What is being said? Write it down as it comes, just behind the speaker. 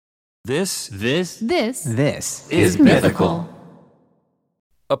This is mythical.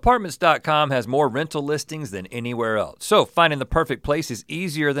 Apartments.com has more rental listings than anywhere else. So finding the perfect place is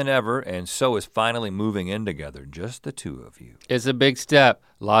easier than ever, and so is finally moving in together, just the two of you. It's a big step.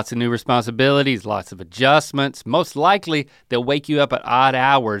 Lots of new responsibilities, lots of adjustments. Most likely, they'll wake you up at odd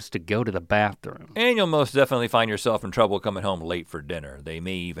hours to go to the bathroom. And you'll most definitely find yourself in trouble coming home late for dinner. They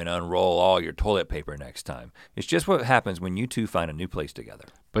may even unroll all your toilet paper next time. It's just what happens when you two find a new place together.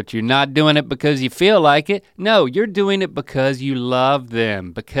 But you're not doing it because you feel like it. No, you're doing it because you love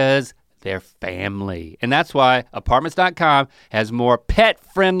them, because they're family. And that's why Apartments.com has more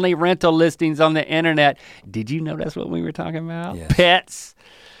pet-friendly rental listings on the internet. Did you know that's what we were talking about? Yes. Pets.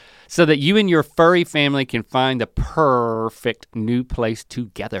 So that you and your furry family can find the perfect new place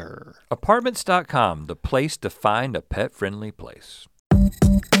together. Apartments.com, the place to find a pet-friendly place.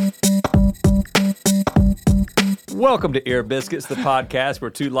 Welcome to Ear Biscuits, the podcast where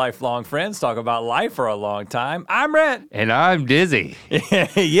two lifelong friends talk about life for a long time. I'm Rhett. And I'm Dizzy.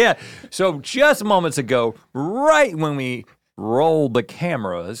 Yeah, so just moments ago, right when we rolled the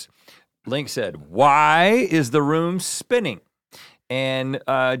cameras, Link said, "Why is the room spinning?" And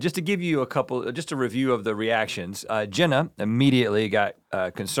just to give you just a review of the reactions, Jenna immediately got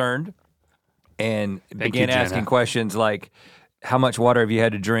concerned and began asking questions like, how much water have you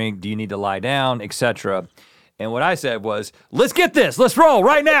had to drink? Do you need to lie down, etc.? And what I said was, let's get this, let's roll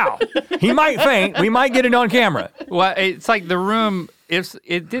right now. He might faint, we might get it on camera. Well, it's like the room,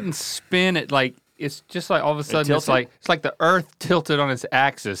 it didn't spin, it's just like all of a sudden it's like the earth tilted on its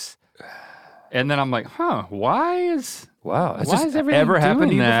axis. And then I'm like, why is everything ever happened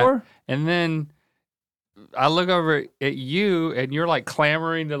to you before? And then I look over at you and you're like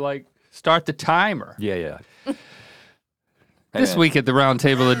clamoring to like start the timer. Yeah. This week at the Round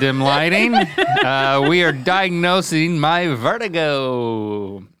Table of Dim Lighting, we are diagnosing my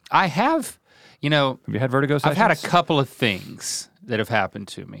vertigo. Have you had vertigo sessions? I've had a couple of things that have happened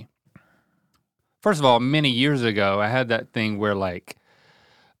to me. First of all, many years ago, I had that thing where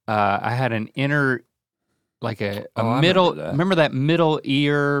I had an inner, middle, remember that middle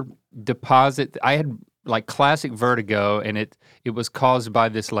ear deposit? I had like classic vertigo, and it was caused by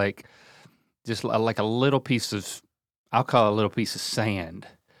this just like a little piece of, I'll call it a little piece of sand.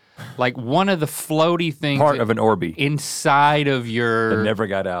 Like one of the floaty things. Part of an Orby. Inside of your. That never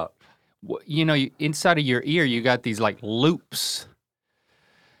got out. Inside of your ear, you got these like loops.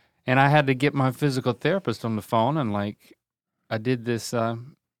 And I had to get my physical therapist on the phone and I did this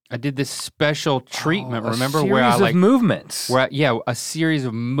special treatment, remember? Where I like movements. A series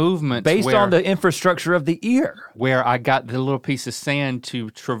of movements. Based on the infrastructure of the ear. Where I got the little piece of sand to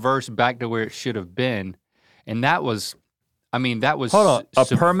traverse back to where it should have been. And that was hold on, a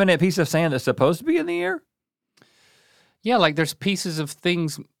permanent piece of sand that's supposed to be in the ear? Yeah, like there's pieces of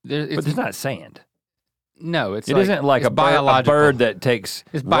things. But it's not sand. No, it isn't like a bird that takes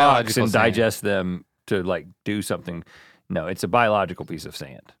rocks and digests them to do something. No, it's a biological piece of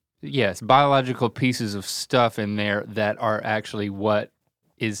sand. Yes, biological pieces of stuff in there that are actually what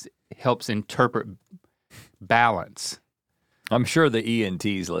helps interpret balance. I'm sure the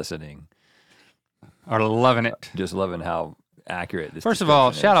ENTs listening are loving it. Just loving how accurate this. First of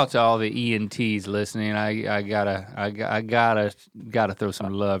all, shout out to all the ENTs listening. I gotta throw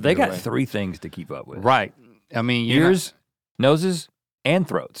some love. They got 3 things to keep up with. Right. I mean, ears, noses, and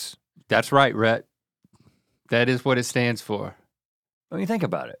throats. That's right, Rhett. That is what it stands for. When you think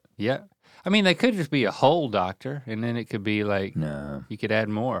about it. Yeah. I mean, they could just be a whole doctor, and then it could be no. You could add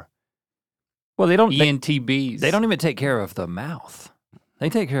more. Well, they don't. ENTBs. They don't even take care of the mouth. They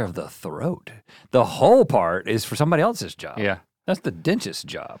take care of the throat. The whole part is for somebody else's job. Yeah. That's the dentist's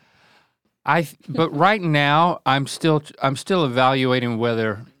job. But right now, I'm still evaluating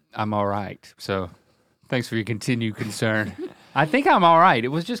whether I'm all right. So thanks for your continued concern. I think I'm all right. It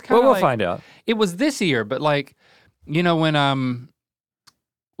was just kind of we'll find out. It was this year, but when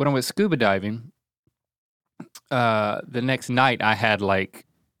I went scuba diving, the next night I had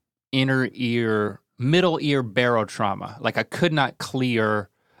middle ear barrel trauma. Like I could not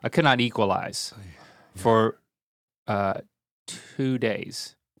equalize for 2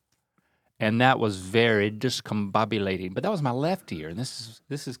 days. And that was very discombobulating. But that was my left ear, and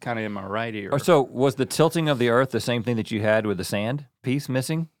this is kind of in my right ear. So was the tilting of the earth the same thing that you had with the sand piece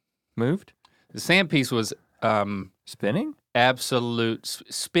moved? The sand piece was spinning? Absolute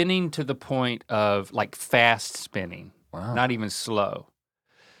spinning to the point of fast spinning. Wow. Not even slow.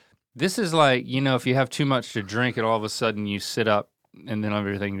 This is if you have too much to drink and all of a sudden you sit up and then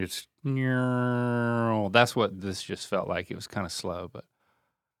everything just, that's what this just felt like. It was kind of slow, but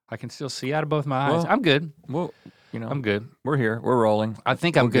I can still see out of both my eyes. I'm good. Well, I'm good. We're here. We're rolling. I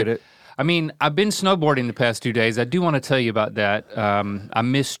think I'm good. I mean, I've been snowboarding the past 2 days. I do want to tell you about that. I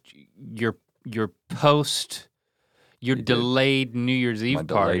missed your delayed New Year's Eve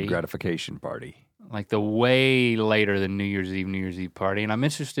party. Delayed gratification party. Like the way later than New Year's Eve party. And I'm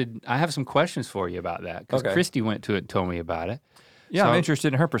interested, I have some questions for you about that. Because Christy went to it and told me about it. Yeah, so, I'm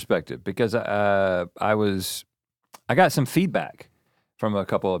interested in her perspective because I got some feedback from a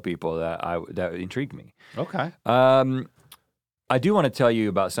couple of people that intrigued me. Okay. I do want to tell you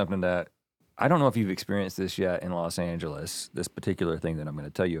about something that I don't know if you've experienced this yet in Los Angeles, this particular thing that I'm going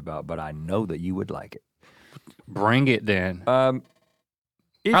to tell you about, but I know that you would like it. Bring it then.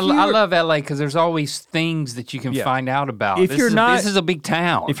 I love LA because there's always things that you can find out about. This is a big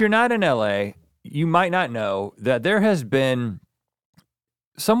town. If you're not in LA, you might not know that there has been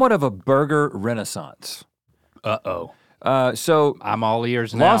somewhat of a burger renaissance. Uh-oh. So I'm all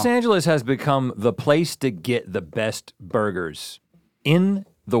ears now. Los Angeles has become the place to get the best burgers in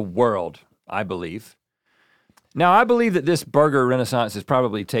the world, I believe. Now, I believe that this burger renaissance is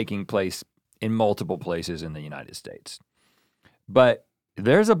probably taking place in multiple places in the United States. But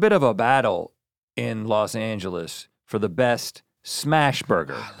there's a bit of a battle in Los Angeles for the best smash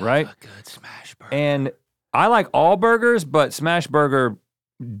burger, right? A good smash burger. And I like all burgers, but smash burger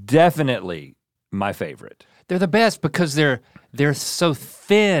definitely my favorite. They're the best because they're so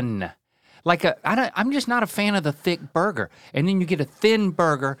thin. I'm just not a fan of the thick burger. And then you get a thin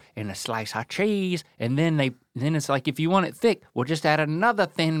burger and a slice of cheese, and then it's like if you want it thick, we'll just add another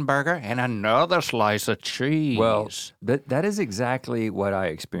thin burger and another slice of cheese. Well, that is exactly what I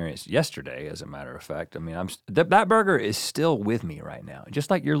experienced yesterday, as a matter of fact. I mean, that burger is still with me right now. Just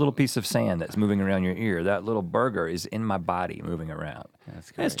like your little piece of sand that's moving around your ear, that little burger is in my body moving around.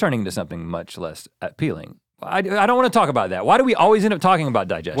 That's great. And it's turning into something much less appealing. I don't want to talk about that. Why do we always end up talking about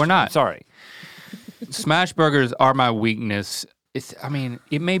digestion? We're not. I'm sorry. Smash burgers are my weakness.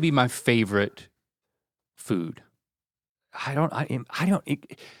 It may be my favorite food. I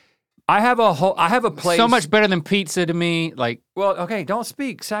have a place. So much better than pizza to me. Well, okay, don't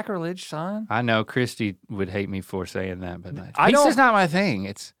speak sacrilege, son. I know Christy would hate me for saying that, but pizza's not my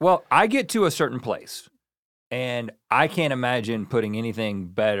thing. Well, I get to a certain place, and I can't imagine putting anything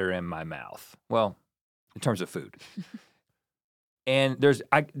better in my mouth. Well, in terms of food. And there's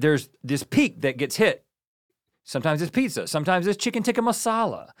this peak that gets hit. Sometimes it's pizza. Sometimes it's chicken tikka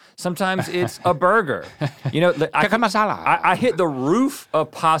masala. Sometimes it's a burger. Tikka masala. I hit the roof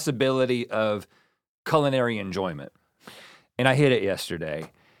of possibility of culinary enjoyment. And I hit it yesterday.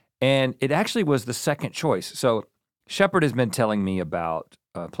 And it actually was the second choice. So Shepard has been telling me about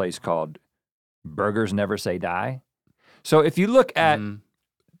a place called Burgers Never Say Die. So if you look at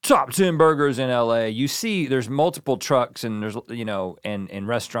top 10 burgers in LA, you see there's multiple trucks and there's, and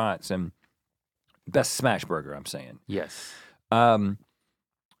restaurants and best smash burger, I'm saying. Yes. And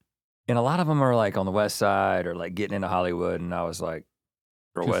a lot of them are like on the west side or like getting into Hollywood. And I was like,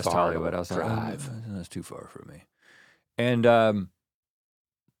 or West Hollywood. I was like, that's too far for me. And,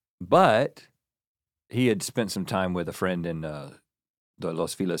 but he had spent some time with a friend in the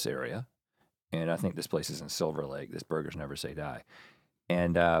Los Feliz area. And I think this place is in Silver Lake. This Burgers Never Say Die.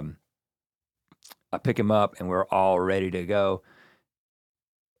 And I pick him up, and we're all ready to go.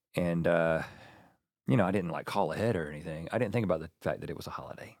 And, I didn't call ahead or anything. I didn't think about the fact that it was a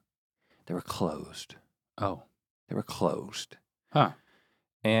holiday. They were closed. Oh. They were closed. Huh.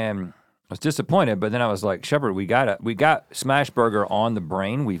 And I was disappointed, but then I was like, Shepard, we got Smash Burger on the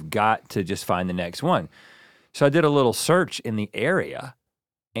brain. We've got to just find the next one. So I did a little search in the area,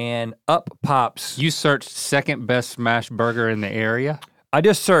 and up pops. You searched second best smash burger in the area? I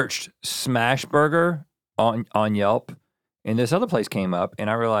just searched Smash Burger on Yelp, and this other place came up, and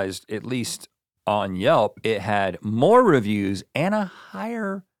I realized, at least on Yelp, it had more reviews and a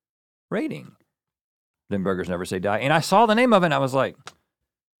higher rating than Burgers Never Say Die. And I saw the name of it, and I was like,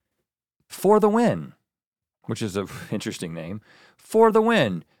 For the Win, which is an interesting name. For the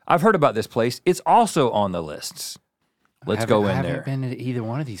Win. I've heard about this place. It's also on the lists. Let's go in there. I haven't been to either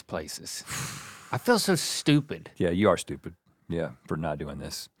one of these places. I feel so stupid. Yeah, you are stupid. Yeah, for not doing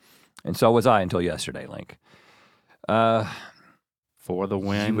this. And so was I until yesterday, Link. For the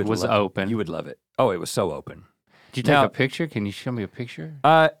Win was open. You would love it. Oh, it was so open. Did you take a picture? Can you show me a picture?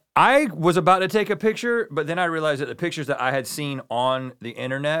 I was about to take a picture, but then I realized that the pictures that I had seen on the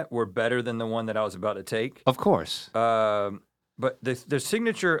internet were better than the one that I was about to take. Of course. But the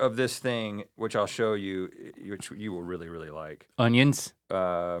signature of this thing, which I'll show you, which you will really, really like. Onions?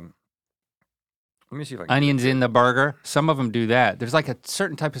 Let me see if I can. Onions in the burger. Some of them do that. There's like a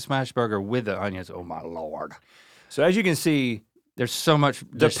certain type of smash burger with the onions. Oh, my Lord. So as you can see, There's so much.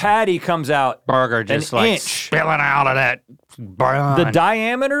 The patty comes out burger just like spilling out of that bun. The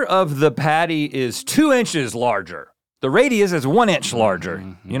diameter of the patty is 2 inches larger. The radius is 1 inch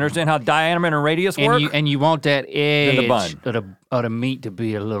larger. You understand how diameter and radius work? And you want that edge in the bun. Of the meat to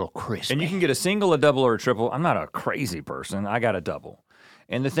be a little crispy. And you can get a single, a double, or a triple. I'm not a crazy person. I got a double.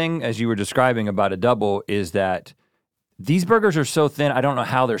 And the thing, as you were describing about a double, is that these burgers are so thin, I don't know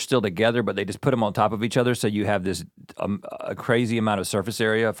how they're still together, but they just put them on top of each other, so you have this a crazy amount of surface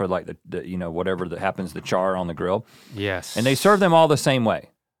area for like the whatever that happens, the char on the grill. Yes. And they serve them all the same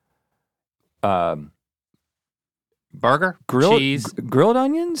way. Burger, cheese, grilled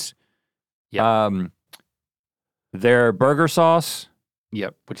onions. Yeah. Their burger sauce.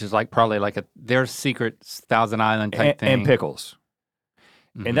 Yep, which is probably their secret Thousand Island type thing. And pickles.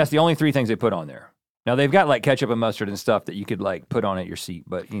 Mm-hmm. And that's the only 3 things they put on there. Now they've got like ketchup and mustard and stuff that you could like put on at your seat,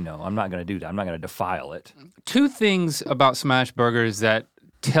 but I'm not gonna do that. I'm not gonna defile it. 2 things about smash burgers that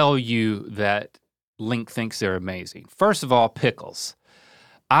tell you that Link thinks they're amazing. First of all, pickles.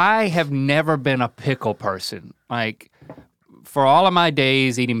 I have never been a pickle person. Like, for all of my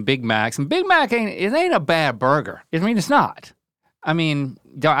days eating Big Macs, and Big Mac ain't a bad burger. I mean, it's not. I mean,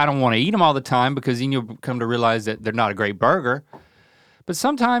 I don't want to eat them all the time because then you'll come to realize that they're not a great burger. But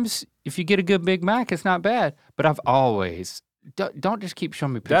sometimes, if you get a good Big Mac, it's not bad. But I've always, don't just keep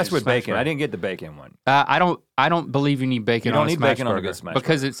showing me pictures. That's with bacon. I didn't get the bacon one. I don't believe you need bacon on a smash burger. You don't need bacon on a good smash burger.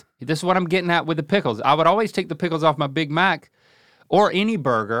 Because this is what I'm getting at with the pickles. I would always take the pickles off my Big Mac or any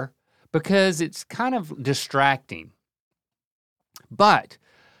burger because it's kind of distracting. But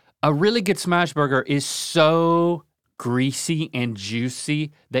a really good smash burger is so greasy and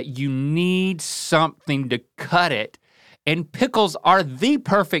juicy that you need something to cut it. And pickles are the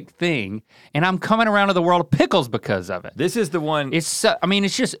perfect thing, and I'm coming around to the world of pickles because of it. This is the one. It's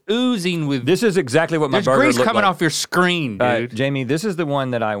just oozing with. This is exactly what my burger looked like. There's grease coming like. Off your screen, dude. Jamie, this is the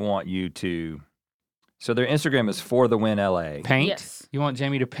one that I want you to. So their Instagram is For the Win LA. Paint? Yes. You want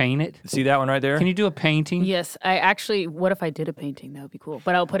Jamie to paint it? See that one right there? Can you do a painting? Yes, what if I did a painting? That would be cool.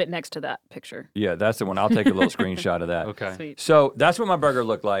 But I'll put it next to that picture. Yeah, that's the one. I'll take a little screenshot of that. Okay. Sweet. So that's what my burger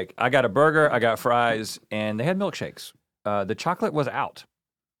looked like. I got a burger, I got fries, and they had milkshakes. The chocolate was out.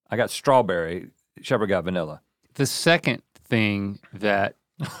 I got strawberry, Shepard got vanilla. The second thing that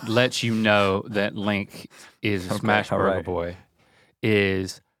lets you know that Link is a smash burger boy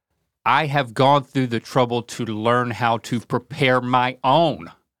is I have gone through the trouble to learn how to prepare my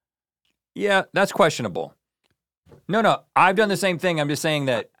own. Yeah, that's questionable. No, I've done the same thing. I'm just saying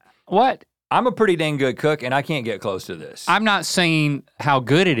that. What? I'm a pretty dang good cook and I can't get close to this. I'm not saying how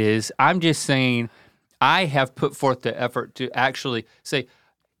good it is. I'm just saying I have put forth the effort to actually say,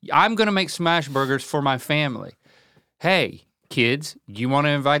 I'm gonna make smash burgers for my family. Hey, kids, you wanna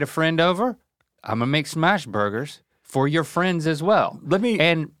invite a friend over? I'm gonna make smash burgers for your friends as well. Let me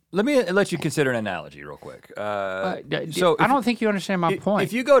let you consider an analogy real quick. So I don't think you understand my point.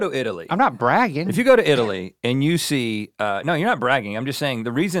 If you go to Italy. I'm not bragging. If you go to Italy and you see, no, you're not bragging. I'm just saying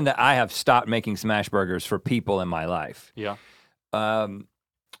the reason that I have stopped making smash burgers for people in my life. Yeah.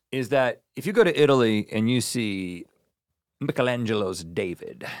 Is that if you go to Italy and you see Michelangelo's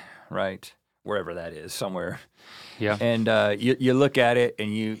David, right? Wherever that is, somewhere. Yeah. And you look at it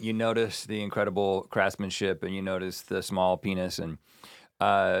and you notice the incredible craftsmanship and you notice the small penis and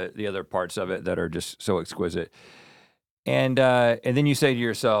the other parts of it that are just so exquisite. And then you say to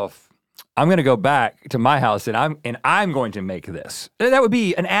yourself, I'm gonna go back to my house and I'm going to make this. That would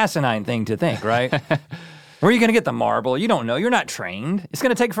be an asinine thing to think, right? Where are you gonna get the marble? You don't know, you're not trained. It's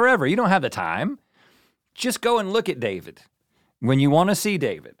gonna take forever, you don't have the time. Just go and look at David when you wanna see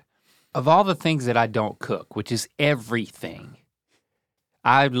David. Of all the things that I don't cook, which is everything,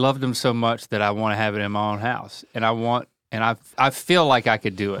 I love them so much that I wanna have it in my own house. And I feel like I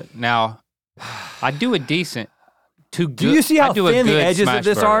could do it. Now, I do a decent, too good. Do you see how thin the edges of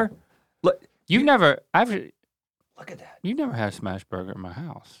this are? Look, look at that. You've never had a smash burger in my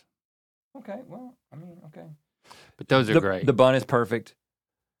house. Okay, well, I mean, okay. But those are great. The bun is perfect.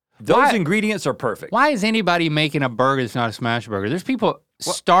 Those ingredients are perfect. Why is anybody making a burger that's not a smash burger? There's people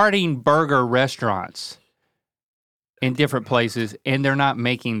starting burger restaurants in different places, and they're not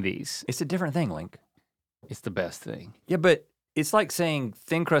making these. It's a different thing, Link. It's the best thing. Yeah, but it's like saying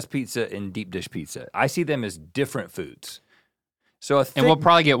thin crust pizza and deep dish pizza. I see them as different foods. So and we'll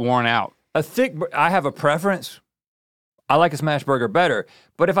probably get worn out. I have a preference. I like a smash burger better.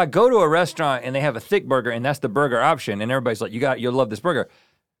 But if I go to a restaurant and they have a thick burger and that's the burger option and everybody's like, you'll love this burger.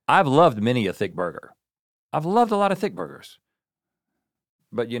 I've loved many a thick burger. I've loved a lot of thick burgers.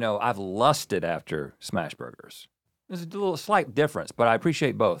 But I've lusted after smash burgers. There's a little slight difference, but I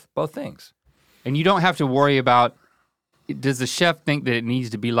appreciate both things. And you don't have to worry about does the chef think that it needs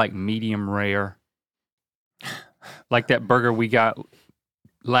to be like medium rare? Like that burger we got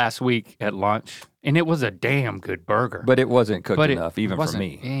last week at lunch, and it was a damn good burger. But it wasn't cooked enough, even for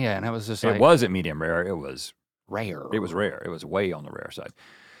me. Yeah, and it was just it wasn't medium rare. It was rare. It was rare. It was way on the rare side.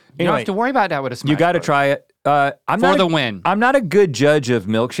 You don't have to worry about that with a smash You got to try it. For the win. I'm not a good judge of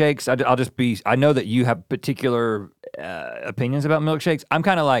milkshakes. I'll just be. I know that you have particular opinions about milkshakes. I'm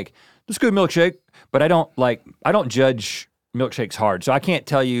kind of like, this is a good milkshake, but I don't judge milkshakes hard. So I can't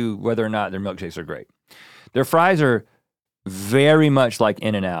tell you whether or not their milkshakes are great. Their fries are very much like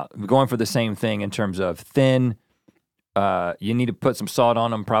In-N-Out. We're going for the same thing in terms of thin. You need to put some salt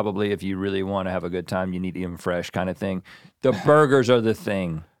on them probably if you really want to have a good time. You need to eat them fresh kind of thing. The burgers are the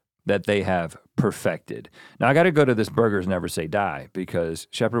thing that they have perfected. Now I got to go to this Burgers Never Say Die because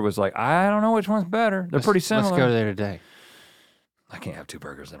Shepard was like, I don't know which one's better. They're pretty similar. Let's go there today. I can't have 2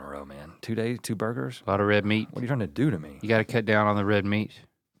 burgers in a row, man. 2 days, 2 burgers? A lot of red meat. What are you trying to do to me? You got to cut down on the red meat.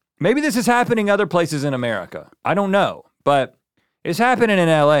 Maybe this is happening other places in America. I don't know, but it's happening in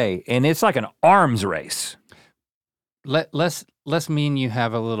LA and it's like an arms race. Let's me and you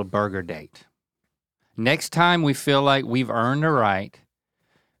have a little burger date. Next time we feel like we've earned the right,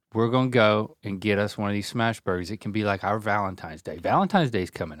 we're gonna go and get us one of these smash burgers. It can be like our Valentine's Day. Valentine's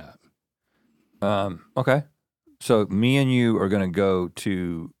Day's coming up. Okay. So me and you are gonna go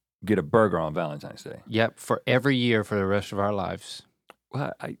to get a burger on Valentine's Day. Yep, for every year for the rest of our lives.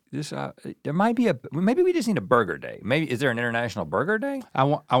 Well, there might be maybe we just need a burger day. Maybe, is there an international burger day? I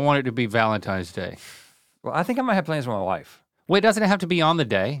want it to be Valentine's Day. Well, I think I might have plans with my wife. Well, it doesn't have to be on the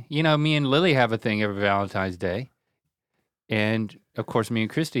day. You know, me and Lily have a thing every Valentine's Day. And of course, me and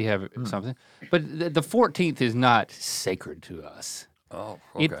Christy have something. But the 14th is not sacred to us. Oh,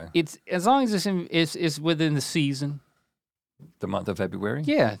 okay. It's as long as it's within the season. The month of February?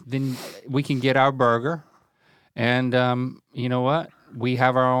 Yeah, then we can get our burger. And you know what? We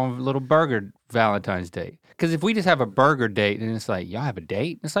have our own little burger Valentine's Day. Because if we just have a burger date and it's like, y'all have a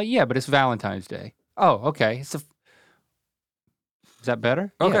date? It's like, yeah, but it's Valentine's Day. Oh, okay. Is that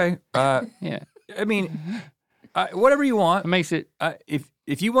better? Okay. Yeah. I mean, whatever you want. It makes it.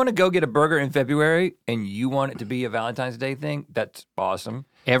 If you want to go get a burger in February and you want it to be a Valentine's Day thing, that's awesome.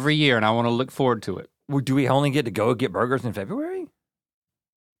 Every year, and I want to look forward to it. Well, do we only get to go get burgers in February?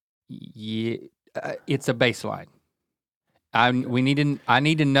 Yeah, it's a baseline. I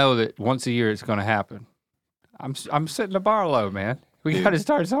need to know that once a year it's going to happen. I'm setting the bar low, man. We got to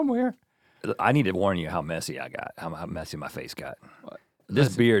start somewhere. I need to warn you how messy I got, how messy my face got.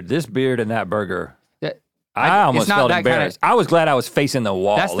 This beard and that burger. I almost felt embarrassed. I was glad I was facing the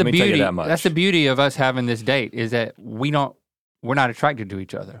wall. Let me tell you that much. That's the beauty of us having this date is that we're not attracted to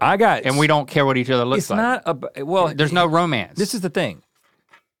each other. And we don't care what each other looks like. There's no romance. This is the thing.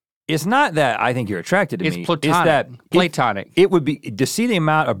 It's not that I think you're attracted to me. It's platonic. It's that platonic. It would be, to see the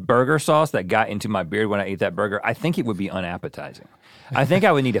amount of burger sauce that got into my beard when I ate that burger, I think it would be unappetizing. I think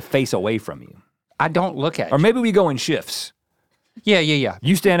I would need to face away from you. I don't look at you. Or maybe we go in shifts. Yeah.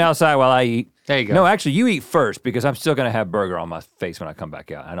 You stand outside while I eat. There you go. No, actually, you eat first because I'm still gonna have burger on my face when I come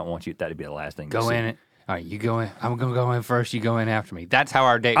back out. I don't want that to be the last thing you see. Go in it. All right, you go in. I'm gonna go in first. You go in after me. That's how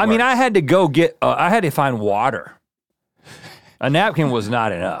our date works. I mean, I had to go get. I had to find water. A napkin was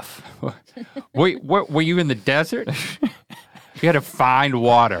not enough. Were you in the desert? You had to find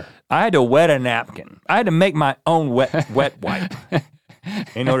water. I had to wet a napkin. I had to make my own wet wipe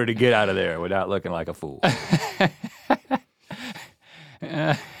in order to get out of there without looking like a fool.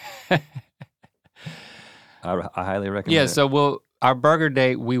 I highly recommend it. Yeah, so our burger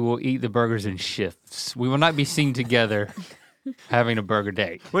date, we will eat the burgers in shifts. We will not be seen together having a burger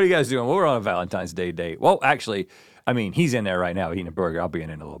date. What are you guys doing? Well, we're on a Valentine's Day date. Well, actually, I mean, he's in there right now eating a burger. I'll be in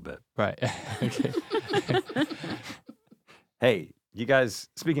a little bit. Right. Okay. Hey, you guys,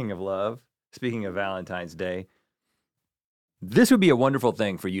 speaking of love, speaking of Valentine's Day, this would be a wonderful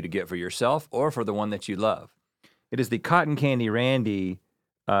thing for you to get for yourself or for the one that you love. It is the Cotton Candy Randy,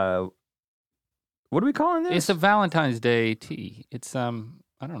 what are we calling this? It's a Valentine's Day tea. It's, I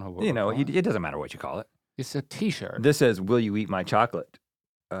don't know what it doesn't matter what you call it. It's a t-shirt. This says, "Will you eat my chocolate?"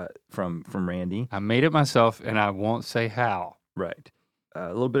 From Randy. I made it myself and I won't say how. Right. A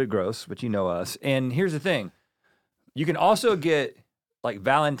little bit gross, but you know us. And here's the thing. You can also get like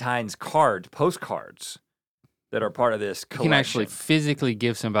Valentine's postcards that are part of this collection. You can actually physically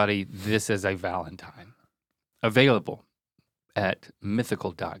give somebody this as a Valentine. Available at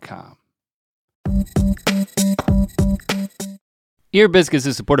mythical.com. Ear Biscuits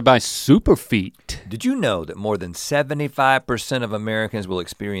is supported by Superfeet. Did you know that more than 75% of Americans will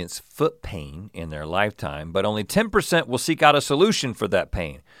experience foot pain in their lifetime, but only 10% will seek out a solution for that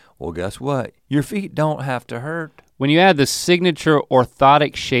pain? Well, guess what? Your feet don't have to hurt. When you add the signature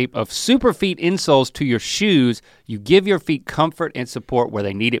orthotic shape of Superfeet insoles to your shoes, you give your feet comfort and support where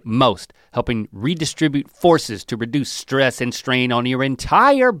they need it most, helping redistribute forces to reduce stress and strain on your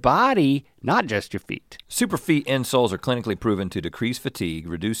entire body, not just your feet. Superfeet insoles are clinically proven to decrease fatigue,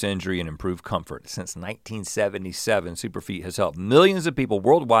 reduce injury, and improve comfort. Since 1977, Superfeet has helped millions of people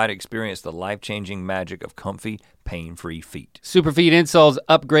worldwide experience the life-changing magic of comfy, pain-free feet. Superfeet insoles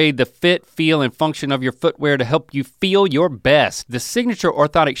upgrade the fit, feel, and function of your footwear to help you feel your best. The signature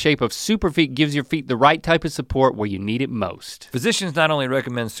orthotic shape of Superfeet gives your feet the right type of support where you need it most. Physicians not only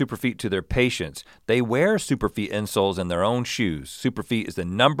recommend Superfeet to their patients, they wear Superfeet insoles in their own shoes. Superfeet is the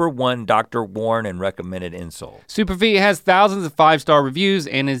 #1 doctor-worn and recommended insole. Superfeet has thousands of 5-star reviews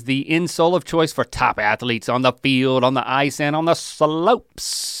and is the insole of choice for top athletes on the field, on the ice, and on the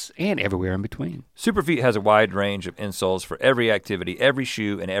slopes, and everywhere in between. Superfeet has a wide range of insoles for every activity, every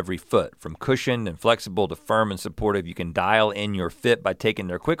shoe, and every foot. From cushioned and flexible to firm and supportive, you can dial in your fit by taking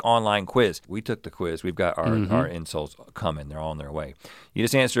their quick online quiz. We took the quiz. We've got our insoles coming. They're on their way. You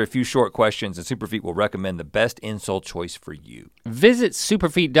just answer a few short questions and Superfeet will recommend the best insole choice for you. Visit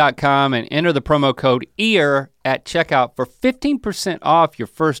superfeet.com and enter the promo code EAR at checkout for 15% off your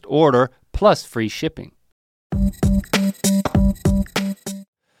first order plus free shipping.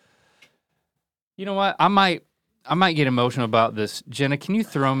 You know what? I might get emotional about this. Jenna, can you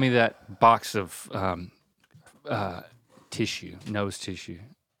throw me that box of tissue, nose tissue?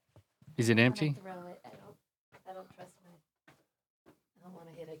 Is it empty? Throw it. I don't trust I don't want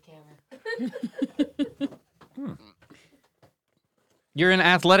to hit a camera. You're in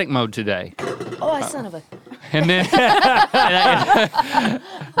athletic mode today. Oh, I son of a. And then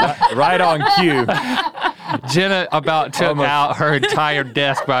Right on cue. Jenna about took out her entire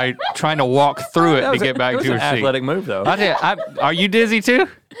desk by trying to walk through it to get back to her seat. Athletic move though. Are you dizzy too?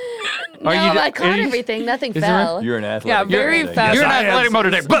 I caught everything. Nothing fell. You're an athletic. Yeah, very fast. You're in athletic mode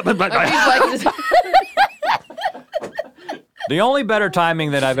today. The only better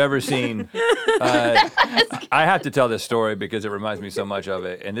timing that I've ever seen, I have to tell this story because it reminds me so much of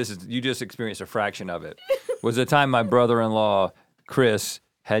it, and you just experienced a fraction of it, was the time my brother-in-law, Chris,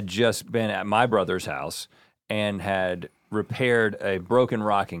 had just been at my brother's house and had repaired a broken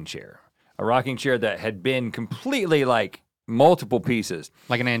rocking chair. A rocking chair that had been completely like multiple pieces.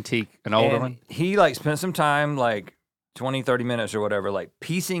 Like an antique, an older one? He like spent some time, like 20, 30 minutes or whatever, like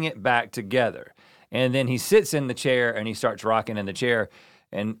piecing it back together. And then he sits in the chair and he starts rocking in the chair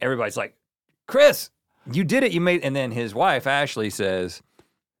and everybody's like, Chris, you did it, you made, and then his wife, Ashley, says,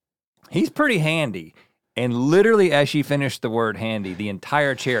 he's pretty handy. And literally as she finished the word handy, the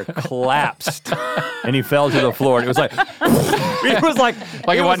entire chair collapsed and he fell to the floor. And it was like, it was like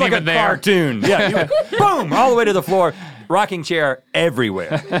it wasn't even a there. Cartoon. Yeah, he went, boom, all the way to the floor, rocking chair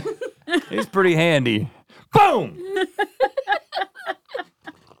everywhere. He's pretty handy. Boom!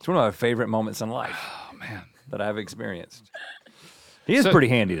 It's one of my favorite moments in life. Oh, man. That I've experienced. He is pretty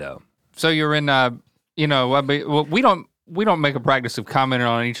handy though. So you're in, we don't make a practice of commenting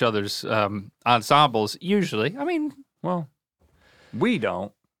on each other's ensembles usually. I mean, well, we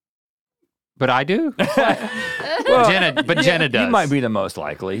don't. But I do. Jenna does. You might be the most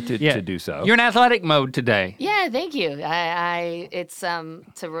likely to do so. You're in athletic mode today. Yeah, thank you. It's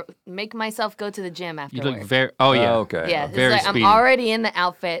to make myself go to the gym after You look work. very. Oh yeah. Okay. Yeah, Very it's like speedy. I'm already in the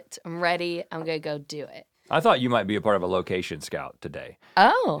outfit. I'm ready. I'm gonna go do it. I thought you might be a part of a location scout today.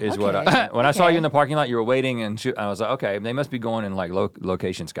 Oh, Is okay. what when I saw you in the parking lot, you were waiting and I was like, okay, they must be going in like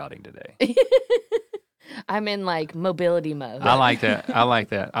location scouting today. I'm in like mobility mode. I like that. I like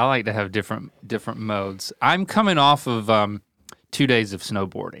to have different modes. I'm coming off of 2 days of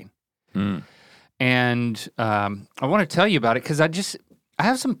snowboarding, and I want to tell you about it because I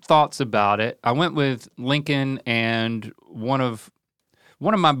have some thoughts about it. I went with Lincoln and one of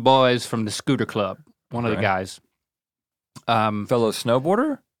my boys from the scooter club. One of the guys, fellow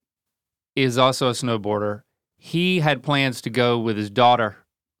snowboarder, is also a snowboarder. He had plans to go with his daughter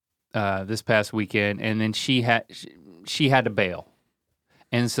this past weekend, and then she had to bail.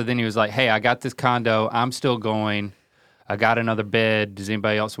 And so then he was like, hey, I got this condo. I'm still going. I got another bed. Does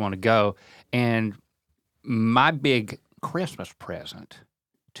anybody else want to go? And my big Christmas present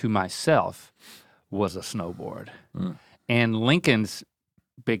to myself was a snowboard. And Lincoln's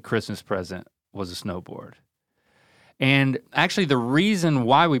big Christmas present was a snowboard. And actually the reason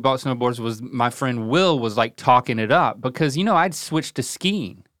why we bought snowboards was my friend Will was like talking it up because, I'd switched to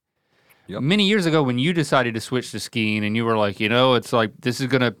skiing. Yep. Many years ago when you decided to switch to skiing and you were like, it's like, this is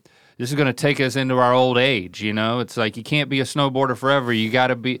gonna take us into our old age, It's like, you can't be a snowboarder forever. You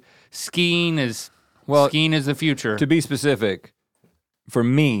gotta be, skiing is the future. To be specific, for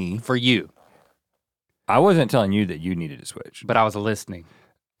me. For you. I wasn't telling you that you needed to switch. But I was listening.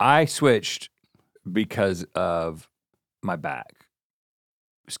 I switched because of my back.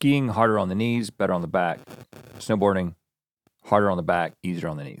 Skiing, harder on the knees, better on the back. Snowboarding, harder on the back, easier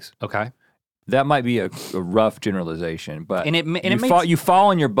on the knees. Okay. That might be a rough generalization, but and you fall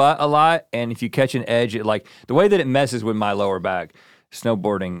on your butt a lot, and if you catch an edge, the way that it messes with my lower back,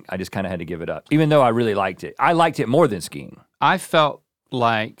 snowboarding, I just kind of had to give it up, even though I really liked it. I liked it more than skiing. I felt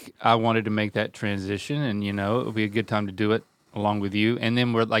like I wanted to make that transition, and it would be a good time to do it along with you. And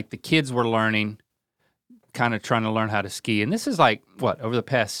then the kids were learning, kind of trying to learn how to ski. And this is over the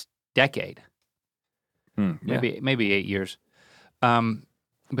past decade, maybe 8 years.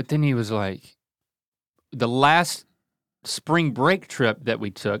 But then he was like, the last spring break trip that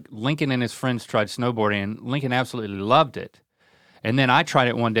we took, Lincoln and his friends tried snowboarding, and Lincoln absolutely loved it. And then I tried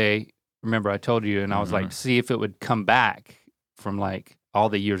it one day, remember I told you, and I was like, see if it would come back from all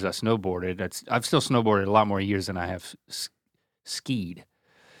the years I snowboarded. I've still snowboarded a lot more years than I have skied.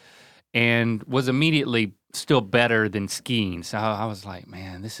 And was immediately still better than skiing. So I was like,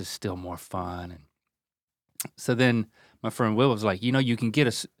 man, this is still more fun. And so then my friend Will was like, you can get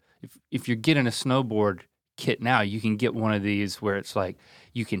if you're getting a snowboard kit now, you can get one of these where it's like,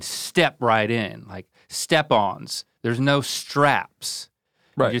 you can step right in, like step-ons. There's no straps.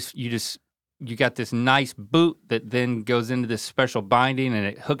 Right. You got this nice boot that then goes into this special binding, and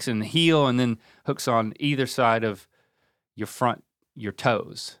it hooks in the heel and then hooks on either side of your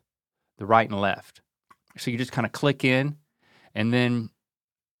toes, the right and left. So you just kind of click in, and then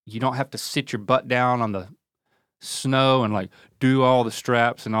you don't have to sit your butt down on the snow and do all the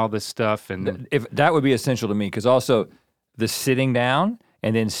straps and all this stuff. And if that would be essential to me, because also the sitting down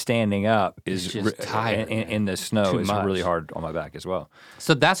and then standing up is just tired in the snow is really hard on my back as well.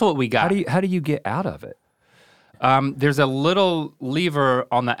 So that's what we got. How do you get out of it? There's a little lever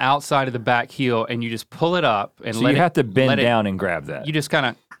on the outside of the back heel, and you just pull it up and so you have to bend down and grab that. You just kind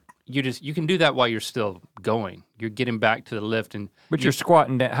of, you can do that while you're still going. You're getting back to the lift, but you're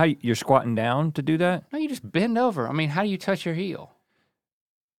squatting down. You're squatting down to do that? No, you just bend over. I mean, how do you touch your heel?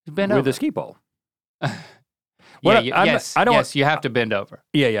 You bend over with a ski pole. Yes, you have to bend over.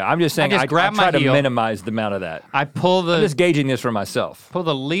 Yeah. I'm just saying. I try to minimize the amount of that. I'm just gauging this for myself. Pull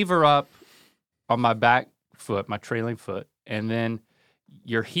the lever up on my back foot, my trailing foot, and then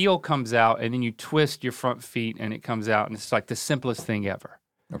your heel comes out, and then you twist your front feet, and it comes out, and it's like the simplest thing ever.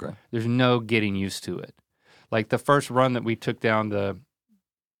 Okay. There's no getting used to it. Like the first run that we took down the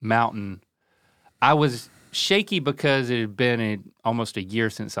mountain, I was shaky because it had been almost a year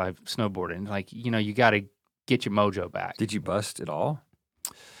since I've snowboarded. And you got to get your mojo back. Did you bust at all?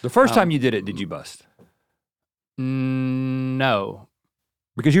 The first time you did it, did you bust? No.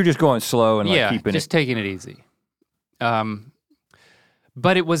 Because you're just going slow and keeping just taking it easy.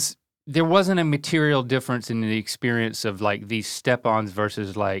 But there wasn't a material difference in the experience of these step-ons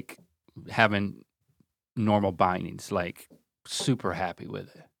versus having normal bindings. Super happy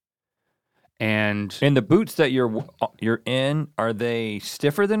with it. And the boots that you're in, are they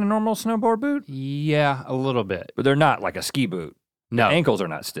stiffer than a normal snowboard boot? Yeah, a little bit. But they're not like a ski boot. No. The ankles are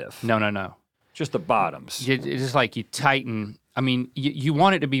not stiff. No. Just the bottoms. It's just you tighten. I mean, you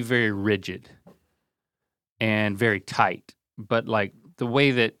want it to be very rigid and very tight, but the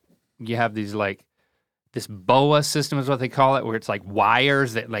way that you have these this BOA system is what they call it, where it's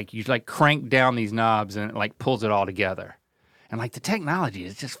wires that you crank down these knobs and it pulls it all together. And the technology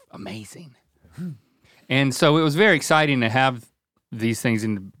is just amazing. And so it was very exciting to have these things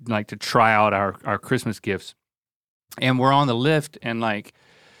and to try out our Christmas gifts. And we're on the lift, and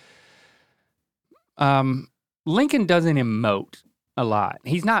Lincoln doesn't emote a lot.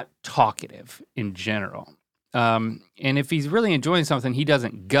 He's not talkative in general. And if he's really enjoying something, he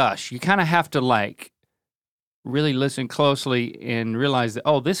doesn't gush. You kind of have to really listen closely and realize that,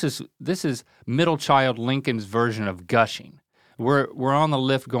 this is middle child Lincoln's version of gushing. We're on the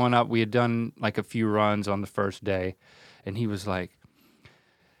lift going up. We had done a few runs on the first day, and he was like,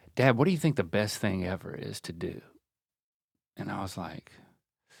 "Dad, what do you think the best thing ever is to do?" And I was like,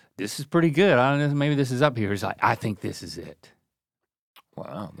 "This is pretty good. I don't know, maybe this is up here." He's like, "I think this is it."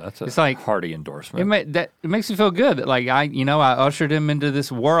 Wow, that's a hearty endorsement. It makes me feel good that I ushered him into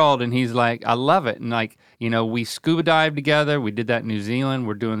this world, and he's like, "I love it." And we scuba dived together. We did that in New Zealand.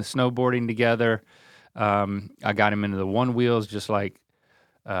 We're doing the snowboarding together. I got him into the one wheels just like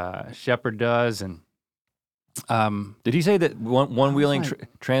Shepard does. And did he say that one wheeling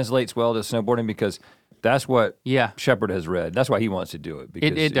translates well to snowboarding? Because that's what Shepard has read. That's why he wants to do it,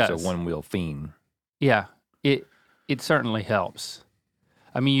 because it does. It's a one wheel fiend. Yeah, it certainly helps.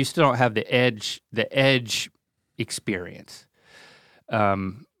 I mean, you still don't have the edge experience.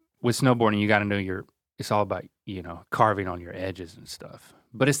 With snowboarding, you got to know it's all about, carving on your edges and stuff.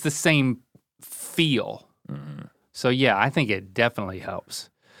 But it's the same feel. Mm-hmm. So yeah, I think it definitely helps.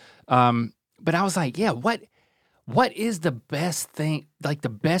 But I was like, yeah, what is the best thing, like the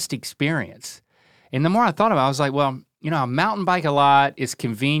best experience? And the more I thought about it, I was like, well, I mountain bike a lot, it's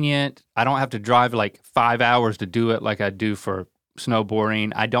convenient. I don't have to drive like 5 hours to do it like I do for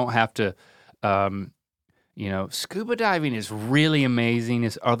snowboarding. I don't have to, scuba diving is really amazing,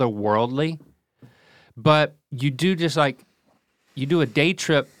 it's otherworldly. But you do you do a day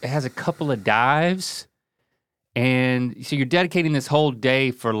trip, it has a couple of dives, and so you're dedicating this whole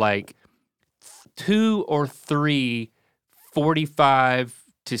day for like 2 or 3 45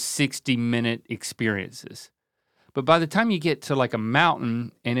 to 60 minute experiences. But by the time you get to like a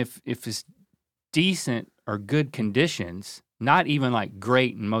mountain, and if it's decent or good conditions, not even like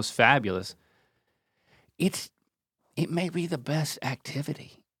great and most fabulous, it may be the best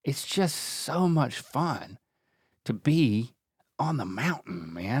activity. It's just so much fun to be on the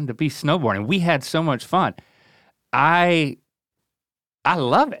mountain, man, to be snowboarding. We had so much fun. I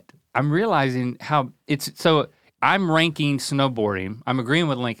love it. I'm realizing how so I'm ranking snowboarding. I'm agreeing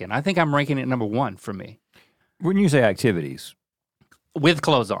with Lincoln. I think I'm ranking it number 1 for me. When you say activities. With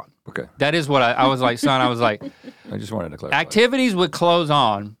clothes on. Okay. That is what I was like, son, I was like. I just wanted to clarify. Activities with clothes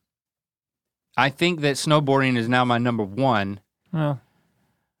on, I think that snowboarding is now my number 1. Well.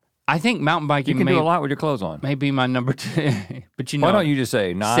 I think mountain biking you can do a lot with your clothes on. May be my number 2, but Why don't you just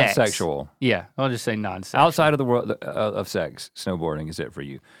say non-sexual? Sex. Yeah, I'll just say non-sexual. Outside of the world of sex, snowboarding is it for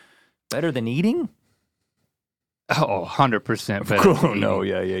you. Better than eating? Oh, 100% better. Cool. No,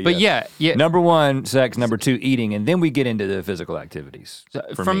 yeah. But yeah. Number 1, sex. Number 2, eating, and then we get into the physical activities.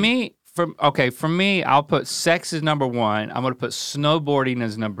 For me, I'll put sex as number 1. I'm gonna put snowboarding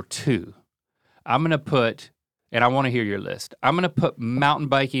as number 2. I'm gonna put, and I want to hear your list. I'm gonna put mountain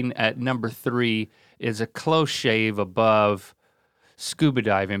biking at number 3 is a close shave above scuba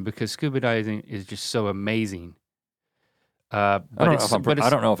diving, because scuba diving is just so amazing. I don't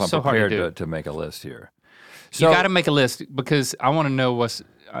know if I'm prepared to make a list here. So, you got to make a list, because I want to know what's,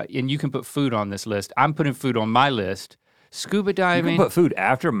 and you can put food on this list. I'm putting food on my list. Scuba diving. You can put food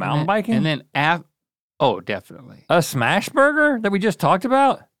after mountain biking? And then, oh, definitely. A smash burger that we just talked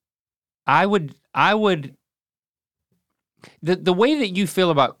about? I would, the way that you feel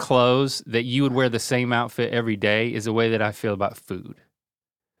about clothes, that you would wear the same outfit every day, is the way that I feel about food.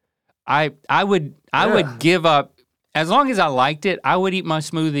 I would give up. As long as I liked it, I would eat my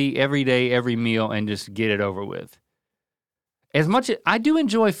smoothie every day, every meal, and just get it over with. As much as I do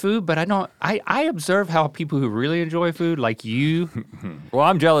enjoy food, but I observe how people who really enjoy food, like you. Well,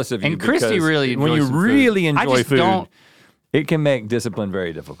 I'm jealous of you. And Christy really enjoys when you really food. enjoy food, it can make discipline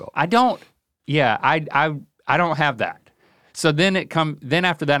very difficult. I don't have that. So then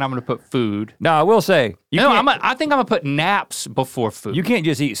after that, I'm gonna put food. No, I will say. I think I'm gonna put naps before food. You can't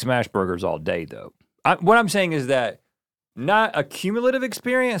just eat smash burgers all day, though. What I'm saying is that not a cumulative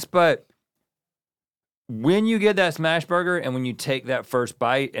experience, but when you get that smash burger and when you take that first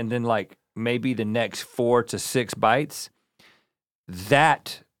bite and then like maybe the next 4 to 6 bites,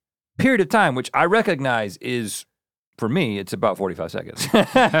 that period of time, which I recognize is, for me, it's about 45 seconds.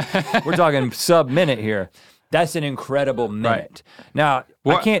 We're talking sub-minute here. That's an incredible minute. Right. Now,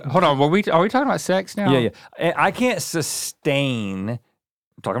 I can't... Hold on, are we talking about sex now? Yeah. I can't sustain...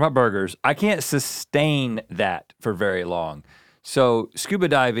 Talking about burgers, I can't sustain that for very long. So scuba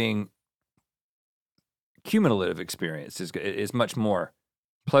diving, cumulative experience is much more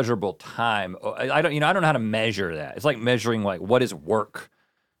pleasurable time. I don't know how to measure that. It's like measuring like what is work,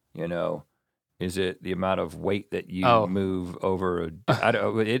 Is it the amount of weight that you move over?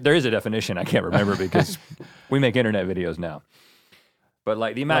 There is a definition I can't remember because we make internet videos now. But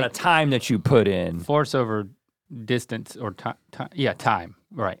like the amount of time that you put in. Force over distance or time. Yeah, time.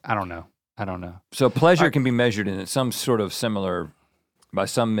 Right. I don't know. So pleasure can be measured in some sort of similar, by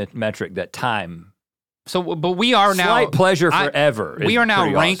some metric, that time. So, but we are now. Slight pleasure forever. We are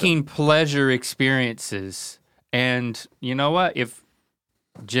now ranking pleasure experiences. And you know what? If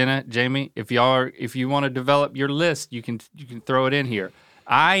Jenna, Jamie, if you want to develop your list, you can throw it in here.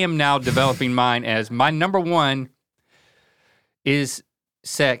 I am now developing mine as my number 1 is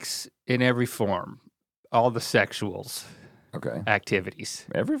sex in every form. All the sexuals. Okay. Activities.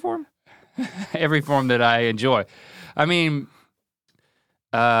 Every form? Every form that I enjoy. I mean,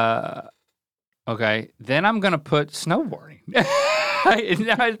 okay, then I'm gonna put snowboarding.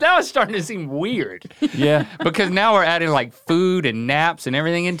 Now it's starting to seem weird. Yeah. Because now we're adding like food and naps and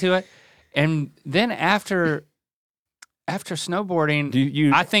everything into it. And then after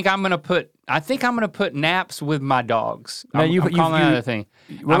snowboarding, I think I'm gonna put naps with my dogs. I'm calling that a thing.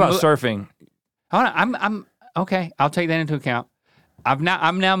 What about surfing? I'm okay. I'll take that into account. I'm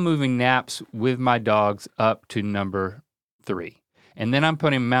now moving naps with my dogs up to number 3. And then I'm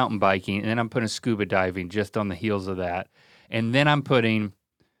putting mountain biking, and then I'm putting scuba diving just on the heels of that. And then I'm putting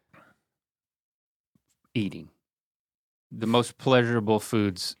eating. The most pleasurable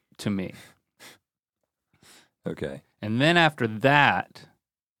foods to me. Okay. And then after that.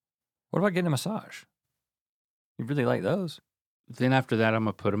 What about getting a massage? You really like those? Then after that, I'm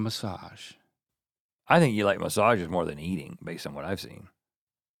gonna put a massage. I think you like massages more than eating, based on what I've seen.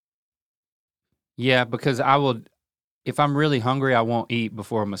 Yeah, because if I'm really hungry, I won't eat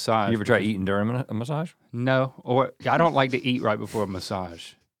before a massage. You ever try eating during a massage? No, or I don't like to eat right before a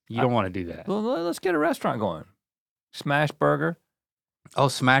massage. You don't want to do that. Well, let's get a restaurant going. Smash burger. Oh,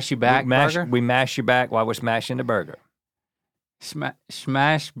 smash you back burger? We mash you back while we're smashing the burger.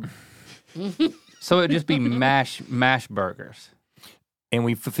 Smash. So it'd just be mash burgers. And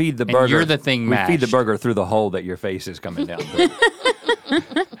we feed the burger. And you're the thing mashed. We feed the burger through the hole that your face is coming down through.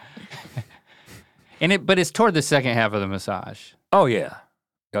 But it's toward the second half of the massage. Oh yeah.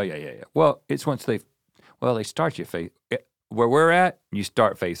 Well, it's once they start you face. Where we're at, you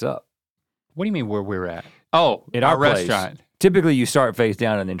start face up. What do you mean where we're at? Oh, in our place, restaurant. Typically you start face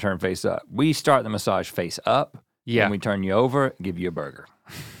down and then turn face up. We start the massage face up. Yeah. And we turn you over, give you a burger.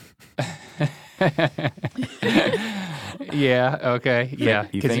 Yeah, okay. Yeah.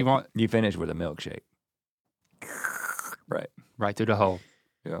 Because you finish with a milkshake. Right. Right through the hole.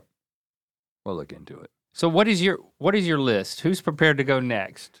 Yeah. We'll look into it. So what is your list? Who's prepared to go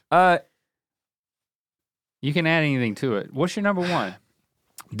next? You can add anything to it. What's your number 1?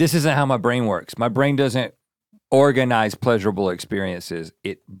 This isn't how my brain works. My brain doesn't organize pleasurable experiences.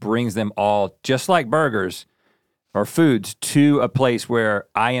 It brings them all, just like burgers or foods, to a place where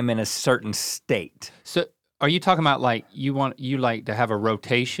I am in a certain state. So are you talking about like you like to have a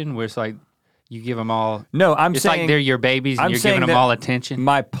rotation where it's like you give them all? No, it's like they're your babies and you're giving them all attention?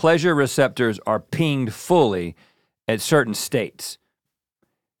 My pleasure receptors are pinged fully at certain states.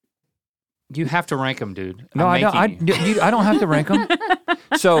 You have to rank them, dude. No, I don't. I don't have to rank them.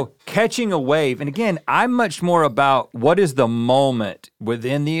 So catching a wave, and again, I'm much more about what is the moment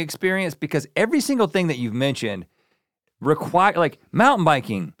within the experience, because every single thing that you've mentioned like mountain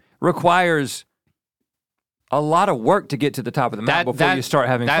biking requires a lot of work to get to the top of the mountain before you start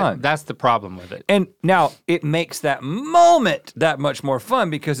having fun. That's the problem with it. And now it makes that moment that much more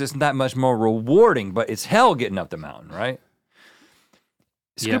fun because it's that much more rewarding, but it's hell getting up the mountain, right?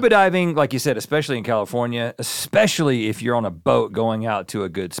 Scuba diving, like you said, especially in California, especially if you're on a boat going out to a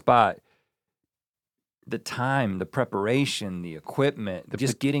good spot, the time, the preparation, the equipment,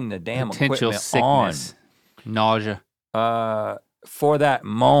 just getting the damn potential equipment sickness, nausea. For that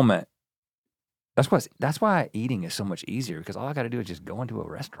moment. That's why eating is so much easier, because all I got to do is just go into a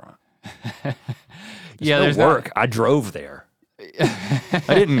restaurant. There's work. I drove there. I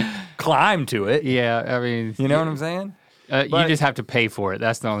didn't climb to it. Yeah, I mean, you know what I'm saying? You just have to pay for it.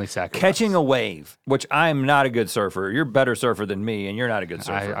 That's the only sacrifice. Catching a wave, which I'm not a good surfer. You're a better surfer than me, and you're not a good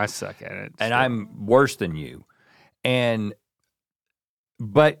surfer. I suck at it. And I'm worse than you.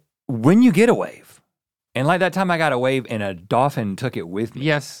 But when you get a wave, and like that time I got a wave and a dolphin took it with me.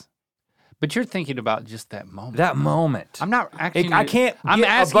 Yes. But you're thinking about just that moment. That moment. I'm not asking I can't. I'm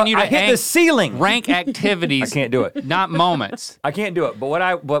asking you to hit the ceiling. Rank activities. I can't do it. Not moments. I can't do it. But what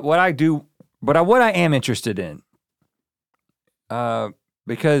I am interested in,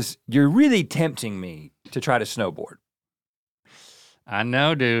 because you're really tempting me to try to snowboard. I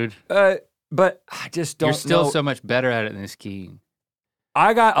know, dude. But I just don't know. You're still so much better at it than skiing.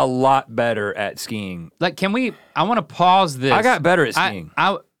 I got a lot better at skiing. Like, I want to pause this. I got better at skiing.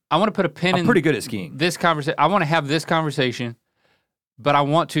 I want to put a pin in. I'm pretty good at skiing. This conversation. I want to have this conversation, but I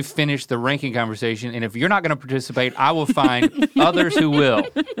want to finish the ranking conversation. And if you're not going to participate, I will find others who will.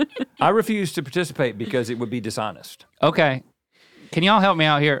 I refuse to participate because it would be dishonest. Okay. Can y'all help me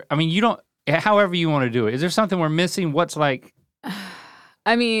out here? I mean, however you want to do it. Is there something we're missing? What's like?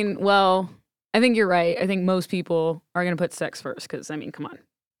 I mean, well, I think you're right. I think most people are going to put sex first because, I mean, come on.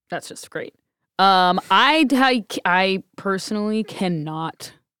 That's just great. I personally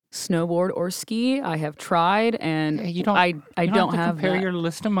cannot snowboard or ski. I have tried, and you don't, I don't have have compare that. your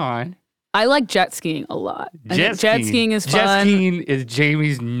list to mine. I like jet skiing a lot. Jet skiing is fun. Jet skiing is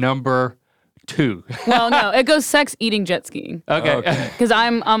Jamie's number 2. Well, no, it goes sex, eating, jet skiing. Okay. Because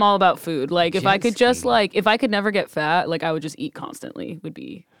I'm all about food. Like if Jet I could just skiing. if I could never get fat, like I would just eat constantly would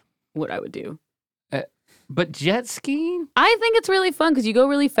be what I would do. But jet skiing? I think it's really fun because you go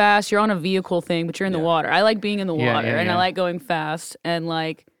really fast. You're on a vehicle thing, but you're in the water. I like being in the water, and I like going fast, and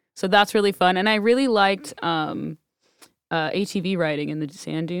so that's really fun. And I really liked ATV riding in the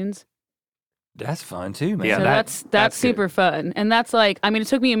sand dunes. That's fun too, man. Yeah, So that's super fun. And that's like, I mean, it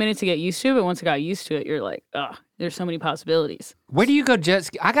took me a minute to get used to it, but once I got used to it, you're like, there's so many possibilities. Where do you go jet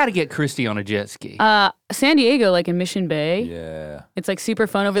ski? I got to get Christy on a jet ski. San Diego, like in Mission Bay. Yeah. It's like super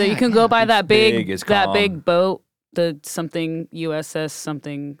fun over there. You can go by that big, big it's that calm. big boat, the something USS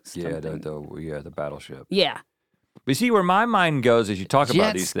something. Yeah, the battleship. Yeah. But see where my mind goes as you talk about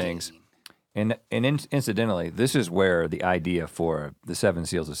Jet these skiing. things, and incidentally, this is where the idea for the 7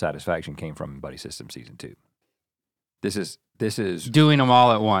 Seals of Satisfaction came from in Buddy System Season 2. This is Doing them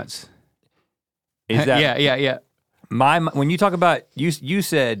all at once. is that Yeah. when you talk about you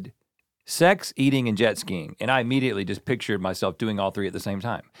said sex, eating, and jet skiing, and I immediately just pictured myself doing all 3 at the same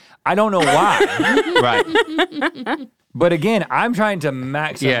time. I don't know why, Right. but again, I'm trying to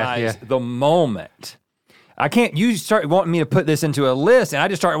maximize the moment. I can't. You start wanting me to put this into a list, and I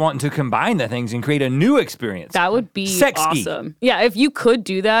just start wanting to combine the things and create a new experience. That would be Sex ski. awesome. Yeah, if you could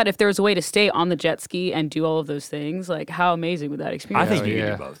do that, if there was a way to stay on the jet ski and do all of those things, like how amazing would that I experience think be? you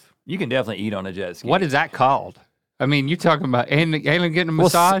can do both. You can definitely eat on a jet ski. What is that called? I mean, you're talking about and getting a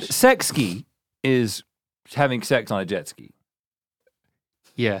massage? Sex ski is having sex on a jet ski.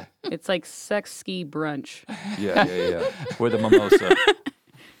 Yeah. It's like sex ski brunch. Yeah. With a mimosa.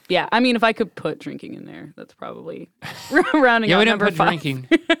 Yeah, I mean, if I could put drinking in there, that's probably rounding Yeah, out we didn't number put 5. drinking.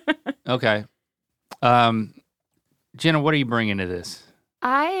 Okay. Jenna, what are you bringing to this?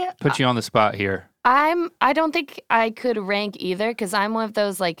 Put you on the spot here. I don't think I could rank either because I'm one of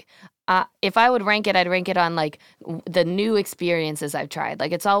those like if I would rank it, I'd rank it on like the new experiences I've tried.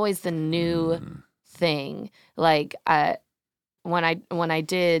 Like it's always the new thing. Like when I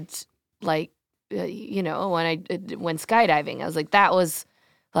did like when skydiving, I was like that was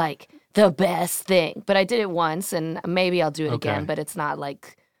like the best thing. But I did it once and maybe I'll do it again, but it's not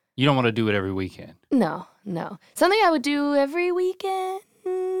like You don't want to do it every weekend. No. Something I would do every weekend.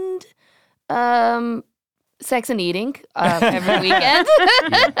 Sex and eating every weekend.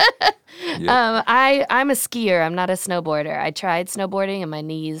 I'm a skier. I'm not a snowboarder. I tried snowboarding and my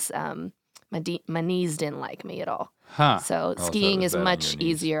knees my knees didn't like me at all. Huh. So skiing is much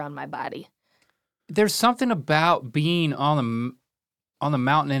easier on my body. There's something about being on the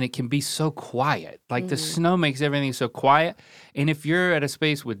mountain and it can be so quiet. Like the snow makes everything so quiet. And if you're at a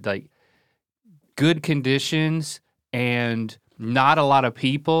space with like good conditions and not a lot of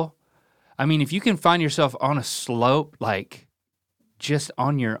people, I mean, if you can find yourself on a slope, like just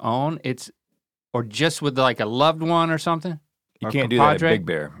on your own, or just with like a loved one or something. You can't do that at Big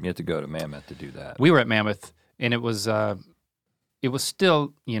Bear. You have to go to Mammoth to do that. We were at Mammoth and it was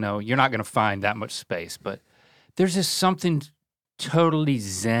still, you're not going to find that much space, but there's just something totally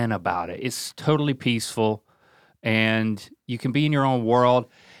zen about it. It's totally peaceful and you can be in your own world.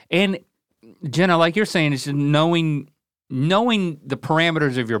 And Jenna, like you're saying, it's just knowing the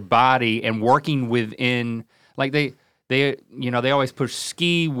parameters of your body and working within, like they always push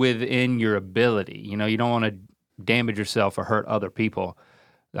ski within your ability. You don't want to damage yourself or hurt other people.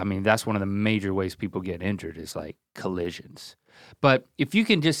 I mean, that's one of the major ways people get injured is like collisions. But if you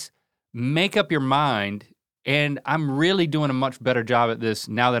can just make up your mind, and I'm really doing a much better job at this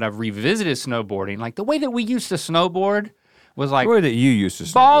now that I've revisited snowboarding. Like the way that we used to snowboard was like the way that you used to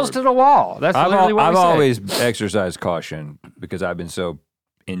snowboard. Balls to the wall. That's literally what I've we say. always exercised caution because I've been so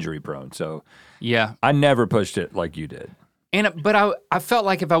injury prone. So yeah, I never pushed it like you did. But I felt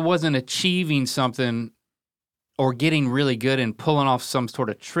like if I wasn't achieving something or getting really good and pulling off some sort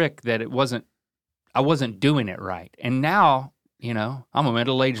of trick that I wasn't doing it right. And now, I'm a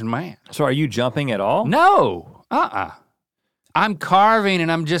middle-aged man. So are you jumping at all? No, I'm carving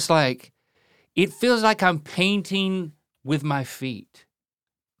and I'm just like, it feels like I'm painting with my feet.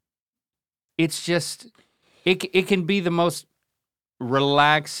 It's just, it can be the most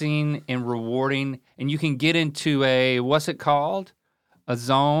relaxing and rewarding, and you can get into a, what's it called? A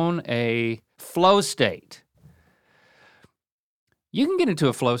zone, a flow state. You can get into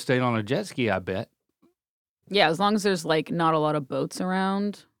a flow state on a jet ski, I bet. Yeah, as long as there's like not a lot of boats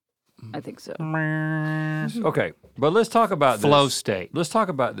around, I think so. Okay, but let's talk about flow this. state. Let's talk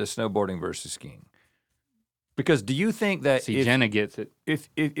about this snowboarding versus skiing. Because do you think that Jenna gets it. If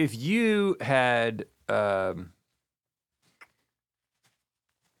you had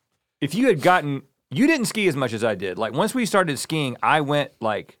if you had gotten, you didn't ski as much as I did. Like once we started skiing, I went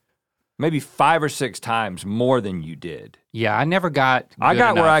like maybe 5 or 6 times more than you did. Yeah, I never got good I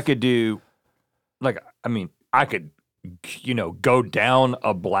got enough. where I could do, like, I mean, I could, go down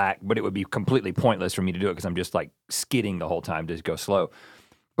a black, but it would be completely pointless for me to do it because I'm just like skidding the whole time to go slow.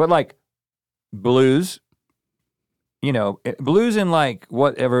 But like blues, blues in like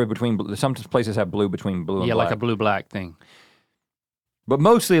whatever between, some places have blue between blue and black. Yeah, like a blue-black thing. But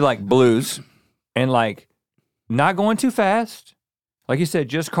mostly like blues and like not going too fast. Like you said,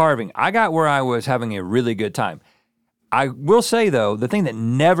 just carving. I got where I was having a really good time. I will say though, the thing that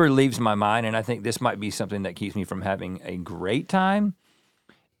never leaves my mind, and I think this might be something that keeps me from having a great time,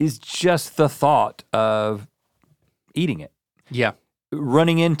 is just the thought of eating it. Yeah.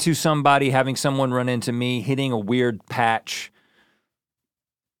 Running into somebody, having someone run into me, hitting a weird patch.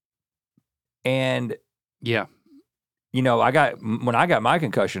 And yeah, you know, when I got my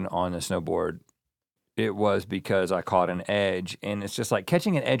concussion on the snowboard, it was because I caught an edge, and it's just like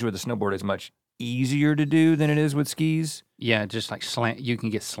catching an edge with a snowboard is much easier to do than it is with skis. Yeah, just like you can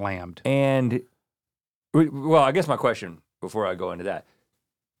get slammed. And well, I guess my question before I go into that,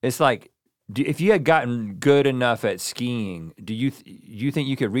 it's like, if you had gotten good enough at skiing, do you think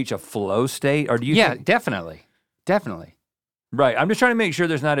you could reach a flow state, or do you? Yeah, definitely. Right. I'm just trying to make sure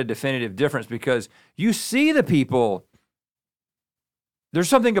there's not a definitive difference, because you see the people, there's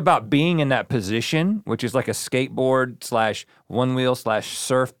something about being in that position, which is like a skateboard / one wheel /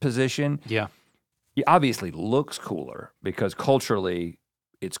 surf position. Yeah. It obviously looks cooler because culturally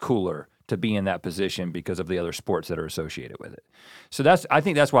it's cooler to be in that position because of the other sports that are associated with it. So I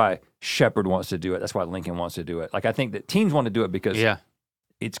think that's why Shepard wants to do it. That's why Lincoln wants to do it. Like, I think that teams want to do it because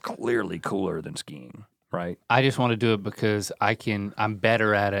it's clearly cooler than skiing. Right. I just want to do it because I'm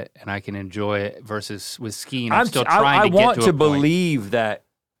better at it and I can enjoy it, versus with skiing, I'm still trying to get to a point. I want to believe that,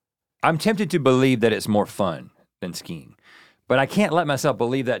 I'm tempted to believe that it's more fun than skiing, but I can't let myself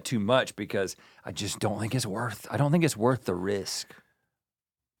believe that too much because I just don't think it's worth the risk.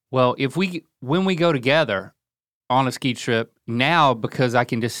 Well, when we go together on a ski trip now, because I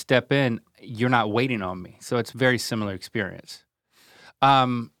can just step in, you're not waiting on me. So it's a very similar experience.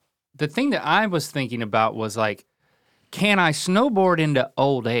 The thing that I was thinking about was like, can I snowboard into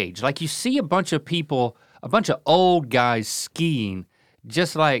old age? Like, you see a bunch of people, a bunch of old guys skiing,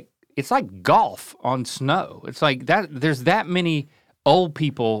 just like, it's like golf on snow. It's like that. There's that many old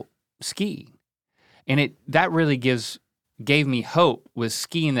people skiing. And that really gave me hope with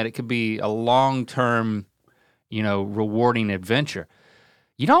skiing, that it could be a long-term, rewarding adventure.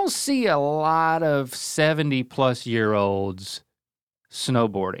 You don't see a lot of 70-plus-year-olds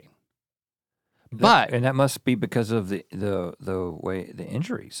snowboarding. And that must be because of the way the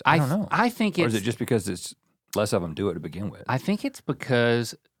injuries. I don't know. I think or is it just because it's less of them do it to begin with? I think it's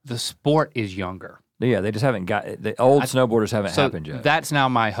because the sport is younger. Yeah, they just haven't the old snowboarders haven't happened yet. That's now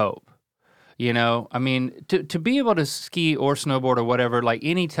my hope. I mean, to be able to ski or snowboard or whatever, like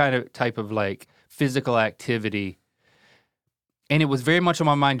any type of like physical activity. And it was very much on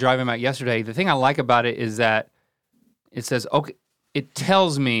my mind driving out yesterday. The thing I like about it is that it says, okay, it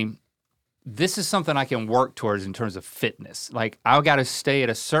tells me this is something I can work towards in terms of fitness. Like, I've got to stay at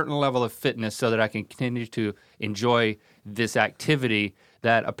a certain level of fitness so that I can continue to enjoy this activity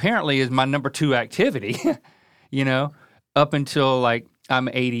that apparently is my number 2 activity, up until like I'm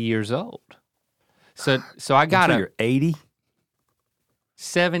 80 years old. So I got to. Until you're 80?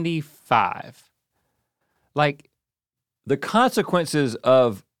 75. Like, the consequences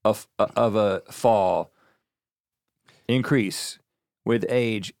of a fall increase with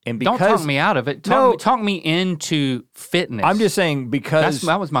age, and because don't talk me out of it. Talk me into fitness. I'm just saying, because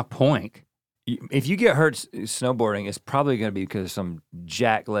that was my point. If you get hurt snowboarding, it's probably going to be because some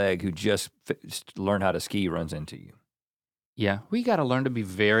jack leg who just learned how to ski runs into you. Yeah, we got to learn to be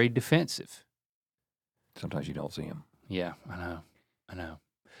very defensive. Sometimes you don't see them. Yeah, I know.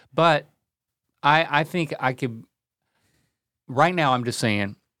 But I think I could. Right now, I'm just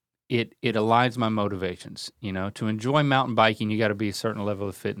saying. It aligns my motivations, to enjoy mountain biking, you got to be a certain level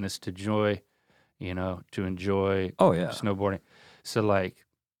of fitness to enjoy, snowboarding. So like,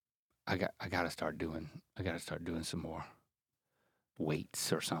 I got to start doing some more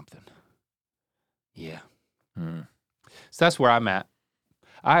weights or something. Yeah. So that's where I'm at.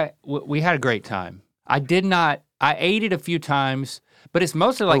 We had a great time. I ate it a few times, but it's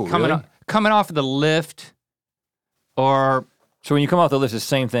mostly like coming off of the lift or. So when you come off the lift, it's the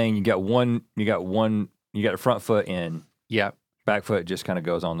same thing. You got a front foot in. Yeah. Back foot just kind of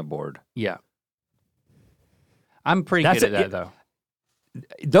goes on the board. Yeah. I'm pretty good at that, though.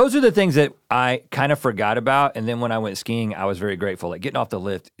 Those are the things that I kind of forgot about, and then when I went skiing, I was very grateful. Like, getting off the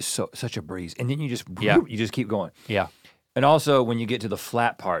lift is such a breeze, and then you just keep going. Yeah. And also when you get to the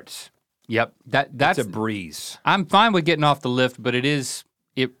flat parts. Yep. That's a breeze. I'm fine with getting off the lift, but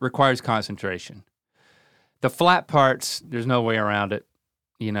it requires concentration. The flat parts, there's no way around it.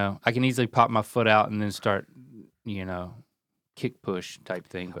 I can easily pop my foot out and then start, kick push type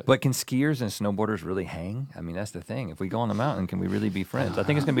thing. But can skiers and snowboarders really hang? I mean, that's the thing. If we go on the mountain, can we really be friends? I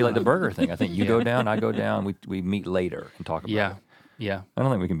think it's gonna be like the burger thing. I think you go down, I go down. We meet later and talk about it. Yeah. I don't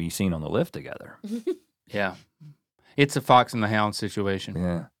think we can be seen on the lift together. Yeah. It's a fox and the hound situation.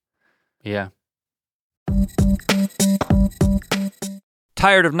 Yeah. Yeah.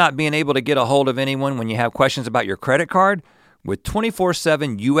 Tired of not being able to get a hold of anyone when you have questions about your credit card? With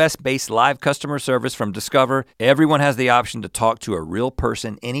 24/7 US-based live customer service from Discover, everyone has the option to talk to a real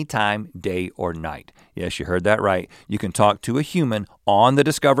person anytime, day or night. Yes, you heard that right. You can talk to a human on the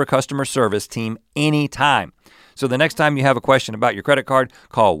Discover customer service team anytime. So the next time you have a question about your credit card,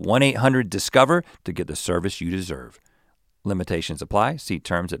 call 1-800-DISCOVER to get the service you deserve. Limitations apply. See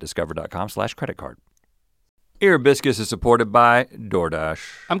terms at discover.com/creditcard. Ear Biscuits is supported by DoorDash.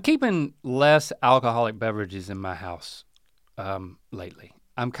 I'm keeping less alcoholic beverages in my house lately.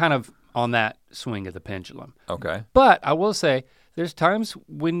 I'm kind of on that swing of the pendulum. Okay. But I will say, there's times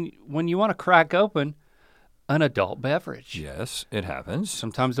when you want to crack open an adult beverage. Yes, it happens.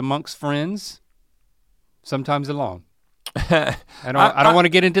 Sometimes amongst friends, sometimes alone. I don't want to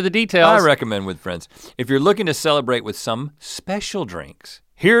get into the details. I recommend with friends. If you're looking to celebrate with some special drinks,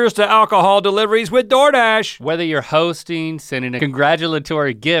 here's to alcohol deliveries with DoorDash. Whether you're hosting, sending a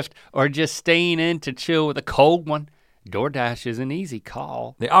congratulatory gift, or just staying in to chill with a cold one, DoorDash is an easy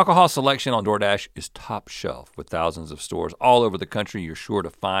call. The alcohol selection on DoorDash is top shelf. With thousands of stores all over the country, you're sure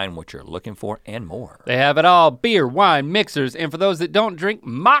to find what you're looking for and more. They have it all: beer, wine, mixers, and for those that don't drink,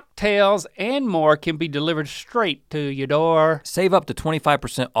 mocktails and more can be delivered straight to your door. Save up to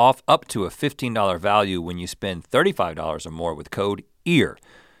 25% off, up to a $15 value when you spend $35 or more with code EAR.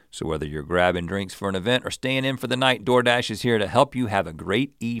 So whether you're grabbing drinks for an event or staying in for the night, DoorDash is here to help you have a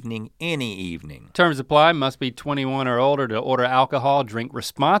great evening any evening. Terms apply. Must be 21 or older to order alcohol. Drink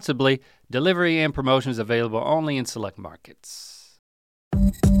responsibly. Delivery and promotions available only in select markets.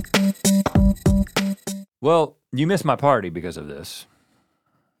 Well, you missed my party because of this.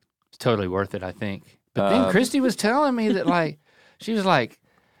 It's totally worth it, I think. But then Christy was telling me that, she was like,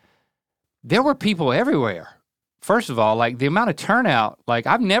 there were people everywhere. First of all, the amount of turnout,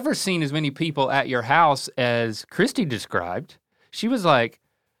 I've never seen as many people at your house as Christy described. She was like,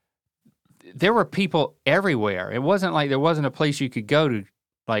 there were people everywhere. It wasn't like there wasn't a place you could go to,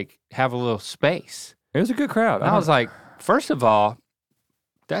 have a little space. It was a good crowd. I was like, first of all,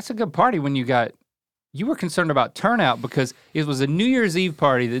 that's a good party when you were concerned about turnout because it was a New Year's Eve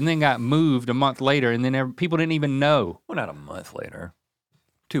party that then got moved a month later and then people didn't even know. Well, not a month later,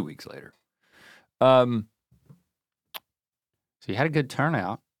 2 weeks later. So you had a good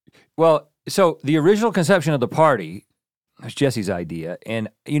turnout. Well, so the original conception of the party was Jesse's idea. And,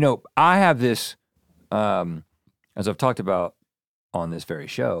 I have this, as I've talked about on this very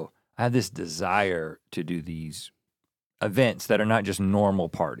show, I have this desire to do these events that are not just normal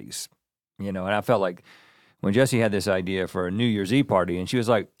parties, and I felt like when Jesse had this idea for a New Year's Eve party, and she was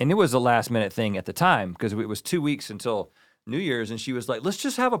like, and it was a last minute thing at the time because it was 2 weeks until New Year's, and she was like, let's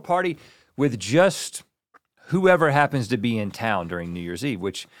just have a party with just whoever happens to be in town during New Year's Eve,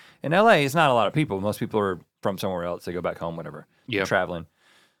 which in LA is not a lot of people. Most people are from somewhere else. They go back home, whatever, traveling.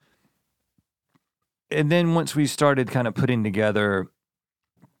 And then once we started kind of putting together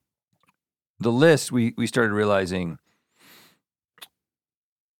the list, we started realizing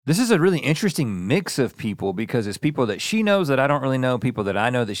this is a really interesting mix of people because it's people that she knows that I don't really know, people that I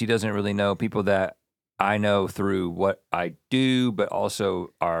know that she doesn't really know, people that I know through what I do, but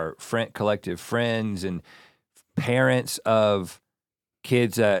also our collective friends and parents of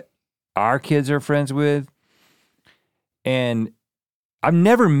kids that our kids are friends with. And I've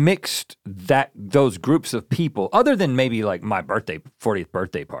never mixed those groups of people other than maybe my 40th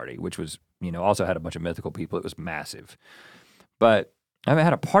birthday party, which was, also had a bunch of mythical people. It was massive. But I haven't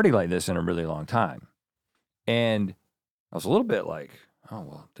had a party like this in a really long time. And I was a little bit like, oh,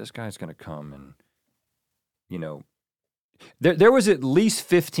 well, this guy's going to come and, there was at least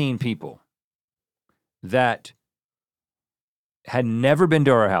 15 people that had never been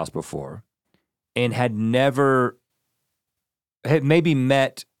to our house before and had maybe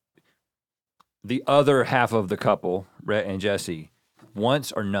met the other half of the couple, Rhett and Jesse,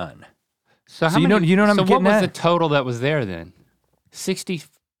 once or none. So you know what I'm getting at? So what was the total that was there then? 60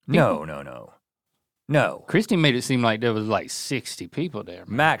 people? No. Christy made it seem like there was 60 people there.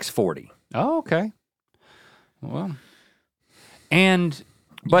 Man. Max 40. Oh, okay. Well,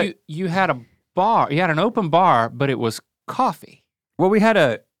 but you had a bar. You had an open bar, but it was coffee. Well, we had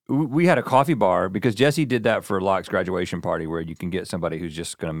a coffee bar because Jesse did that for Locke's graduation party where you can get somebody who's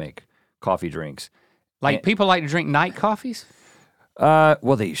just going to make coffee drinks. People like to drink night coffees?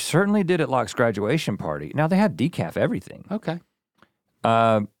 Well, they certainly did at Locke's graduation party. Now, they had decaf everything. Okay.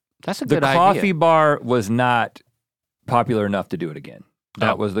 That's a good idea. The coffee bar was not popular enough to do it again.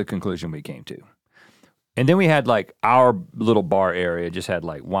 That was the conclusion we came to. And then we had like our little bar area just had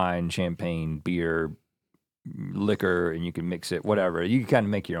like wine, champagne, beer, liquor, and you can mix it, whatever. You can kind of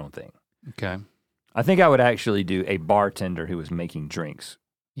make your own thing. Okay. I think I would actually do a bartender who was making drinks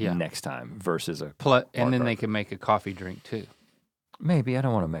next time versus a and then they can make a coffee drink too. Maybe. I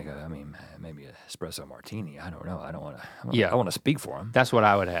don't want to make maybe an espresso martini. I don't know. I don't want to. I want to speak for them. That's what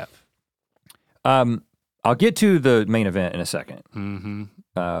I would have. I'll get to the main event in a second,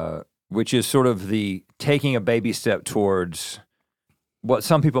 which is sort of the taking a baby step towards what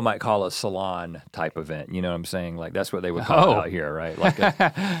some people might call a salon type event. You know what I'm saying? Like that's what they would call it out here, right? Like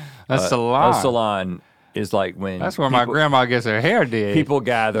a salon. A salon is like when that's where my grandma gets her hair did. People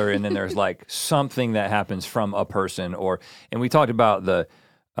gather, and then there's like something that happens from a person, and we talked about the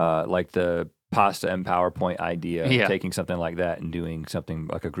like the pasta and PowerPoint idea, taking something like that and doing something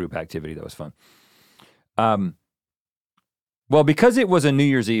like a group activity that was fun. Well, because it was a New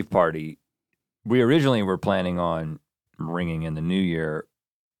Year's Eve party, we originally were planning on ringing in the new year.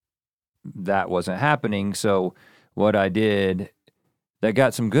 That wasn't happening. So what I did that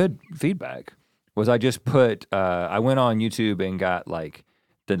got some good feedback was I just I went on YouTube and got like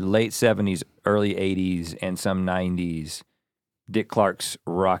the late 70s, early 80s, and some 90s Dick Clark's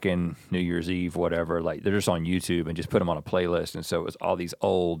rockin' New Year's Eve, whatever. Like they're just on YouTube and just put them on a playlist. And so it was all these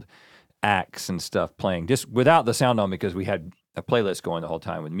old acts and stuff playing just without the sound on because we had a playlist going the whole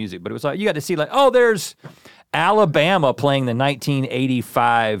time with music. But it was like, you got to see like, oh, there's Alabama playing the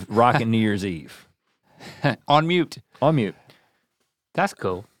 1985 rockin' New Year's Eve. On mute. On mute. That's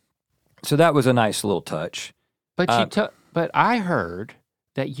cool. So that was a nice little touch. But but I heard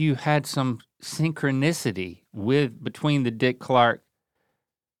that you had some synchronicity between the Dick Clark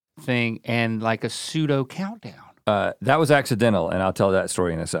thing and like a pseudo countdown. That was accidental, and I'll tell that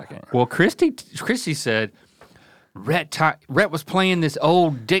story in a second. Well, Christy said Rhett was playing this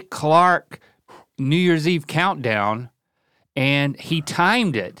old Dick Clark New Year's Eve countdown, and he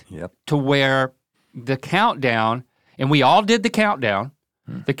timed it to where the countdown, and we all did the countdown.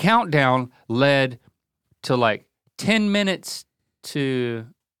 The countdown led to like 10 minutes to,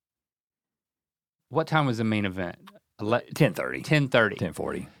 what time was the main event? 10:30. 10:30.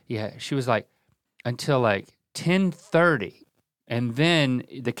 10:40. Yeah, she was like, until like 10:30, and then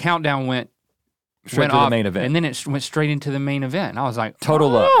the countdown went straight to off, the main event, and then it went straight into the main event. And I was like, total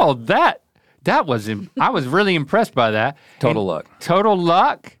luck. Oh, that was I was really impressed by that. Total luck. Total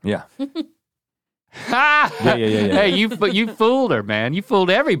luck. Yeah. Yeah. Hey, you fooled her, man. You fooled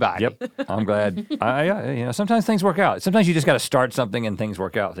everybody. Yep. I'm glad. Sometimes things work out. Sometimes you just got to start something and things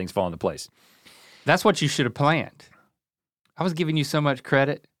work out. Things fall into place. That's what you should have planned. I was giving you so much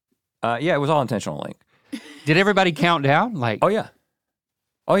credit. Yeah, it was all intentional, Link. Did everybody count down? Like, oh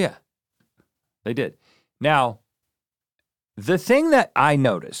yeah, they did. Now, the thing that I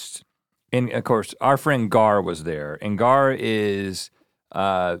noticed, and of course, our friend Gar was there, and Gar is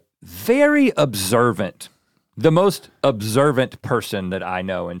very observant, the most observant person that I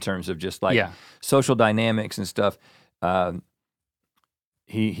know in terms of just like social dynamics and stuff.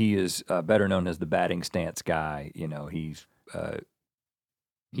 He is better known as the batting stance guy. You know, he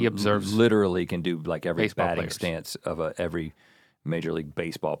observes, literally can do like every baseball batting players. stance of every Major League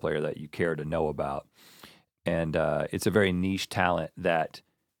Baseball player that you care to know about. And it's a very niche talent that,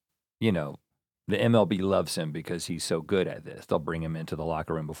 you know, the MLB loves him because he's so good at this. They'll bring him into the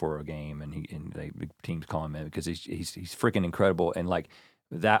locker room before a game, and teams call him in because he's freaking incredible. And like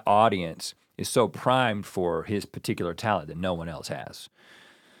that audience is so primed for his particular talent that no one else has.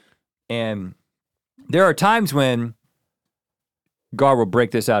 And there are times when Gar will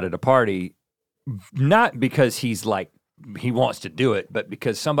break this out at a party, not because he's like, he wants to do it, but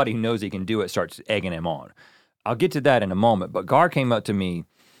because somebody who knows he can do it starts egging him on. I'll get to that in a moment, but Gar came up to me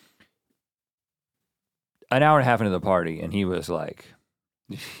an hour and a half into the party, and he was like,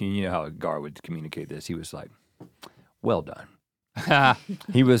 you know how Gar would communicate this, he was like, well done.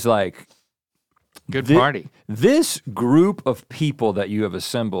 He was like, good party. This group of people that you have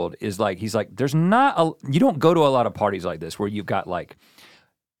assembled is like, he's like, you don't go to a lot of parties like this where you've got like,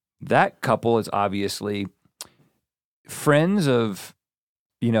 that couple is obviously friends of,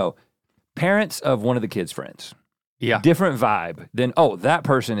 you know, parents of one of the kids' friends. Yeah. Different vibe than, oh, that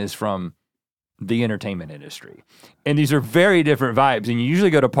person is from the entertainment industry. And these are very different vibes. And you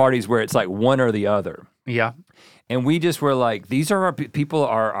usually go to parties where it's like one or the other. Yeah. And we just were like, these are people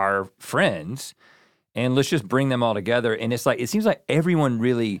are our friends, and let's just bring them all together. And it's like, it seems like everyone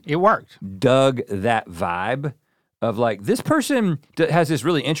really it worked. Dug that vibe of like, this person has this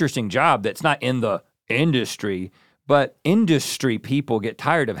really interesting job that's not in the industry, but industry people get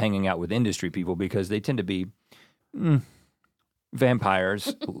tired of hanging out with industry people because they tend to be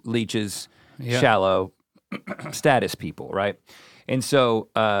vampires, leeches, shallow, status people, right? And so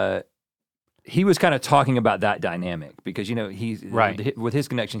he was kind of talking about that dynamic because, you know, he's with his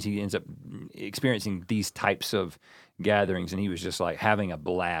connections, he ends up experiencing these types of gatherings, and he was just like having a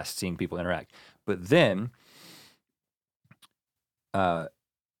blast seeing people interact. But then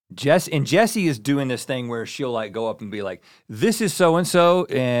Jessie is doing this thing where she'll like go up and be like, this is so-and-so,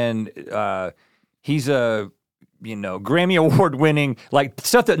 and he's a, you know, Grammy Award winning, like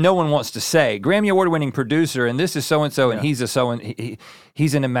stuff that no one wants to say, Grammy Award winning producer, and this is so-and-so, and he's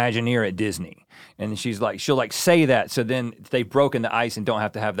he's an Imagineer at Disney. And she's like, she'll like say that, so then they've broken the ice and don't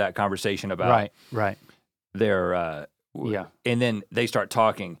have to have that conversation about their, and then they start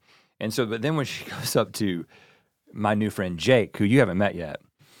talking. And so, but then when she goes up to my new friend Jake, who you haven't met yet,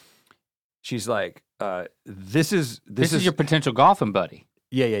 she's like, this is your potential golfing buddy.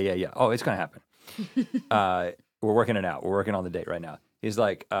 Yeah. Oh, it's gonna happen. We're working it out. We're working on the date right now. He's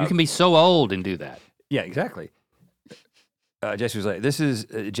like, you can be so old and do that. Yeah, exactly. Jesse was like, this is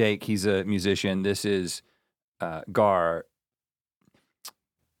Jake. He's a musician. This is Gar.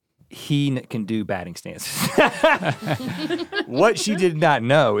 He can do batting stances. What she did not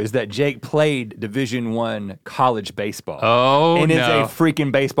know is that Jake played Division I college baseball. Oh, and is a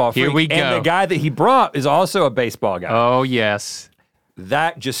freaking baseball freak. Here we go. And the guy that he brought is also a baseball guy. Oh, yes.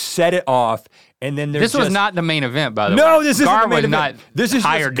 That just set it off. And then there's this was not the main event, by the way. No, this isn't Gar the main was event. not This is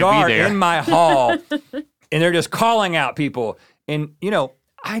hired just Gar to be there. in my hall, and they're just calling out people. And you know,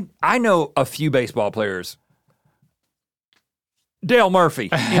 I know a few baseball players. Dale Murphy,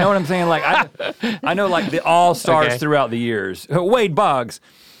 you know what I'm saying? Like I know like the all-stars throughout the years. Wade Boggs.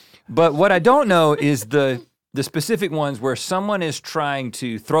 But what I don't know is the specific ones where someone is trying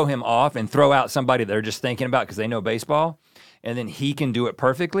to throw him off and throw out somebody they're just thinking about because they know baseball, and then he can do it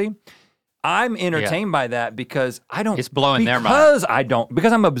perfectly. I'm entertained by that because I don't. It's blowing their mind.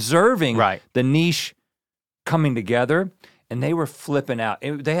 Because I'm observing the niche coming together, and they were flipping out.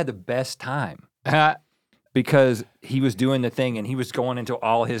 They had the best time. Because he was doing the thing and he was going into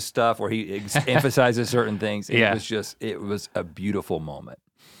all his stuff where he emphasizes certain things. It was a beautiful moment.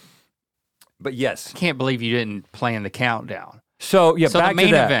 But yes. I can't believe you didn't plan the countdown. So back the main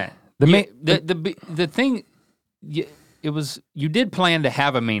to that. event. The thing, it was, you did plan to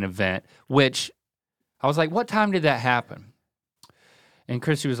have a main event, which I was like, what time did that happen? And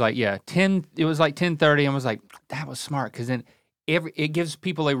Christy was like, 10, it was like 10:30, and I was like, that was smart, because then it gives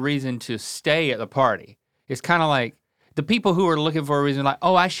people a reason to stay at the party. It's kind of like the people who are looking for a reason, like,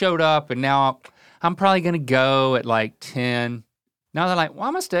 oh, I showed up and now I'm probably gonna go at like 10. Now they're like, well,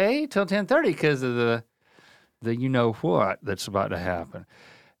 I'm gonna stay till 10:30 because of the you know what that's about to happen.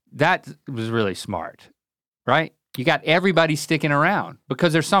 That was really smart, right? You got everybody sticking around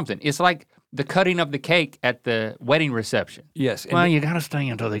because there's something. It's like the cutting of the cake at the wedding reception. Yes. Well, you gotta stay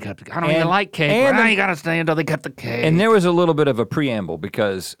until they cut the cake. I don't even like cake. You gotta stay until they cut the cake. And there was a little bit of a preamble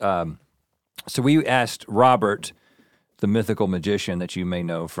because so we asked Robert, the mythical magician that you may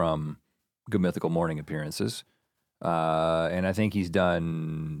know from Good Mythical Morning appearances, and I think he's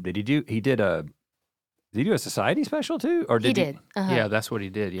done. Did he do a society special too, or did he? Did. Uh-huh. Yeah, that's what he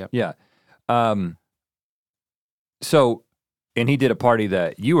did. Yep. Yeah. So, and he did a party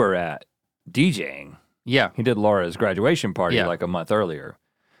that you were at DJing. Yeah. He did Laura's graduation party like a month earlier,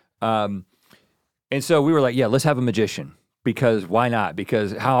 and so we were like, yeah, let's have a magician. Because why not?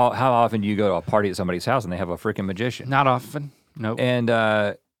 Because how often do you go to a party at somebody's house and they have a freaking magician? Not often, nope. And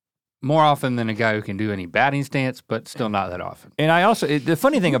more often than a guy who can do any batting stance, but still not that often. And I also, the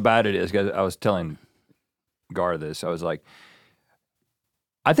funny thing about it is, because I was telling Gar this, I was like,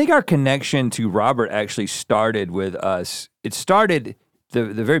 I think our connection to Robert actually started with us. It started, the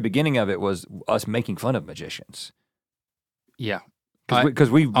very beginning of it was us making fun of magicians. Yeah. Because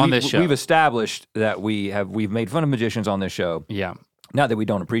we've established that we've made fun of magicians on this show. Yeah. Not that we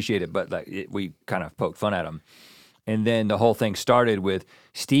don't appreciate it, but we kind of poke fun at them. And then the whole thing started with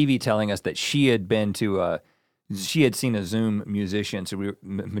Stevie telling us that she had seen a Zoom magician, so we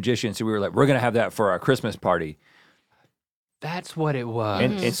were like, we're gonna have that for our Christmas party. That's what it was.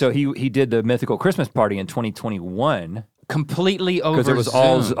 And so he did the mythical Christmas party in 2021. Completely over because it was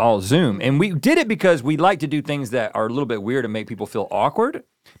Zoom. all Zoom, and we did it because we like to do things that are a little bit weird and make people feel awkward.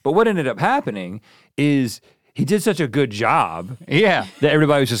 But what ended up happening is he did such a good job, that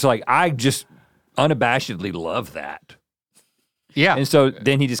everybody was just like, I just unabashedly love that. Yeah, and so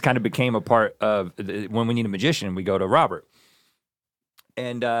then he just kind of became a part of when we need a magician, we go to Robert,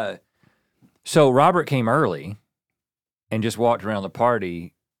 and so Robert came early and just walked around the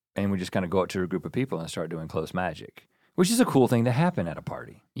party, and we just kind of go up to a group of people and start doing close magic. Which is a cool thing to happen at a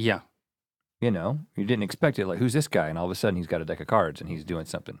party. Yeah. You know, you didn't expect it. Like, who's this guy? And all of a sudden he's got a deck of cards and he's doing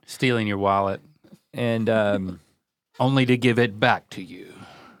something. Stealing your wallet. And only to give it back to you.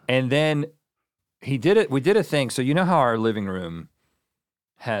 And then we did a thing. So you know how our living room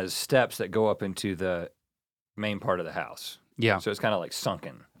has steps that go up into the main part of the house? Yeah. So it's kind of like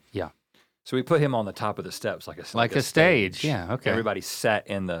sunken. Yeah. So we put him on the top of the steps like a stage. Yeah, okay. Everybody sat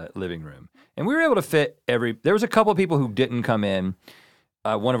in the living room. And we were able to fit there was a couple of people who didn't come in.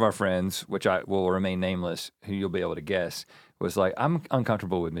 One of our friends, which I will remain nameless, who you'll be able to guess, was like, I'm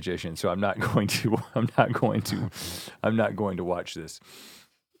uncomfortable with magicians, so I'm not going to watch this,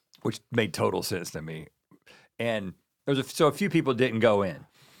 which made total sense to me. And so a few people didn't go in,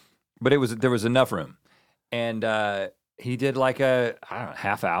 but there was enough room. And he did like a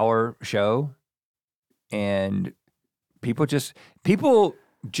half-hour show, and people just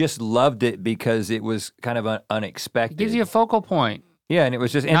loved it because it was kind of unexpected. It gives you a focal point. Yeah, and it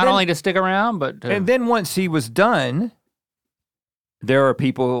was just not only to stick around, but and then once he was done, there's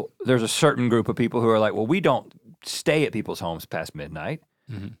a certain group of people who are like, well, we don't stay at people's homes past midnight.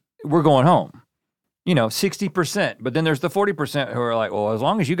 Mm-hmm. We're going home. 60%. But then there's the 40% who are like, well, as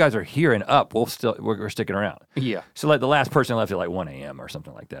long as you guys are here and up, we're sticking around. Yeah. So like the last person left at like 1 a.m. or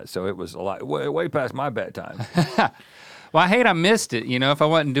something like that. So it was a lot, way past my bedtime. Well, I hate I missed it. If I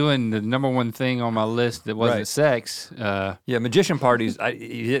wasn't doing the number one thing on my list that wasn't sex. Yeah, magician parties,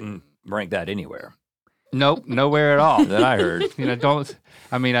 you didn't rank that anywhere. Nope, nowhere at all. That I heard.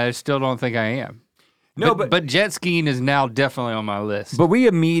 I still don't think I am. No, but jet skiing is now definitely on my list. But we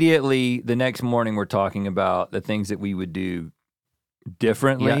immediately, the next morning, were talking about the things that we would do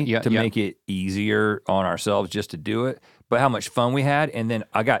differently to make it easier on ourselves just to do it, but how much fun we had. And then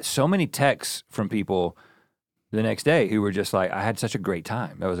I got so many texts from people the next day who were just like, I had such a great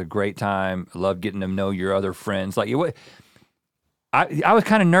time. That was a great time. I love getting to know your other friends. Like, I was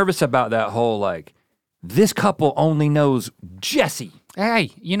kind of nervous about that whole, like, this couple only knows Jesse. Hey,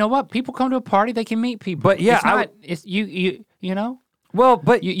 you know what? People come to a party, they can meet people. But yeah, Well,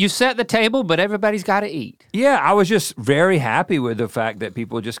 but you set the table, but everybody's got to eat. Yeah, I was just very happy with the fact that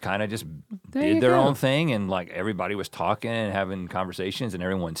people just kind of did their own thing, and like everybody was talking and having conversations, and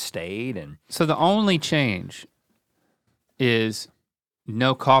everyone stayed. And so the only change is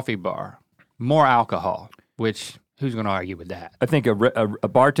no coffee bar, more alcohol. Which who's going to argue with that? I think a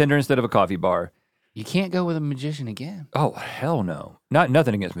bartender instead of a coffee bar. You can't go with a magician again. Oh, hell no.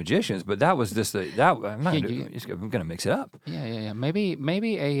 Nothing against magicians, but that was just I'm gonna mix it up. Yeah.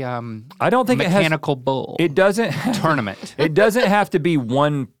 Maybe a I don't think mechanical bull. It doesn't tournament. It doesn't have to be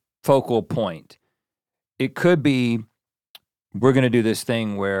one focal point. It could be we're gonna do this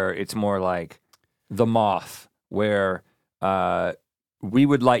thing where it's more like the moth, where we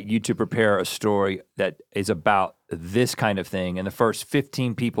would like you to prepare a story that is about this kind of thing, and the first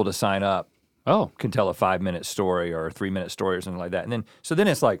 15 people to sign up can tell a 5-minute story or a 3-minute story or something like that. And then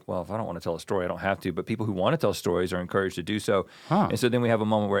it's like, well, if I don't want to tell a story, I don't have to. But people who want to tell stories are encouraged to do so. And so then we have a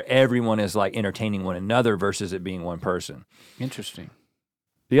moment where everyone is like entertaining one another versus it being one person. Interesting.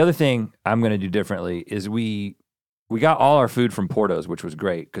 The other thing I'm going to do differently is we got all our food from Porto's, which was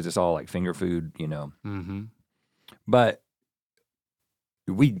great because it's all like finger food, Mm-hmm. But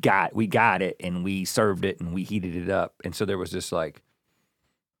we got it and we served it and we heated it up. And so there was this like,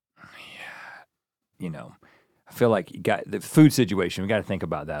 I feel like you got the food situation. We got to think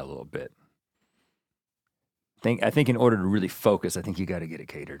about that a little bit. I think in order to really focus, I think you got to get it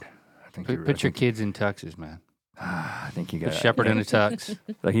catered. Put your kids in tuxes, man. I think you got shepherd in a tux.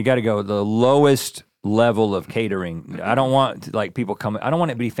 Like you got to go the lowest level of catering. I don't want like people coming. I don't want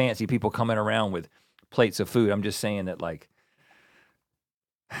it to be fancy people coming around with plates of food. I'm just saying that like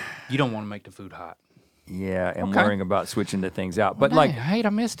you don't want to make the food hot. Yeah, and worrying about switching the things out. But like, I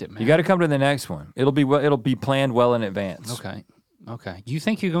missed it, man. You got to come to the next one. It'll be planned well in advance. Okay. You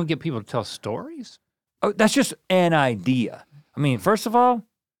think you're going to get people to tell stories? Oh, that's just an idea. I mean, first of all,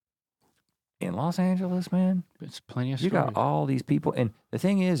 in Los Angeles, man, it's plenty of stories. You got all these people, and the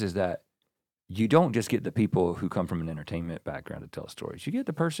thing is that you don't just get the people who come from an entertainment background to tell stories. You get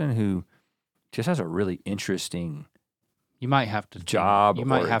the person who just has a really interesting. You might have to job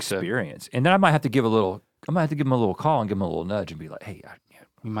or experience, and then I might have to give them a little call and give them a little nudge and be like, "Hey,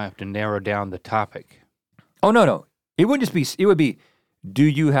 you might have to narrow down the topic." Oh no, it wouldn't just be. It would be, do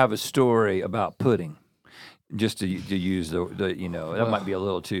you have a story about pudding? Just to use the that might be a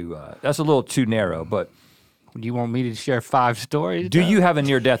little too. That's a little too narrow. But do you want me to share 5 stories? Do you have a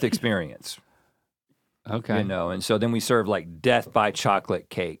near-death experience? Okay, and so then we serve like death by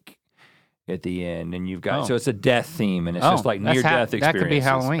chocolate cake at the end, and you've got so it's a death theme, and it's just like near-death experience. That could be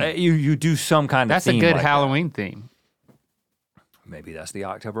Halloween. You do some kind of theme. That's a good like Halloween theme. Maybe that's the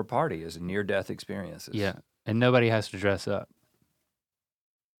October party is near-death experiences. Yeah, and nobody has to dress up.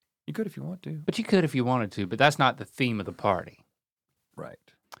 You could if you want to. But you could if you wanted to, but that's not the theme of the party. Right.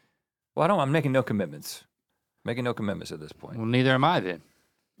 Well, I'm making no commitments. Making no commitments at this point. Well, neither am I then.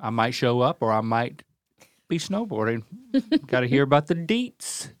 I might show up or I might be snowboarding. Got to hear about the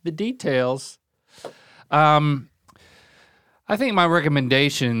details. I think my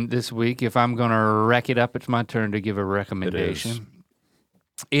recommendation this week, if I'm going to wreck it up, it's my turn to give a recommendation,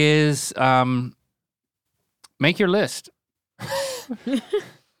 is make your list.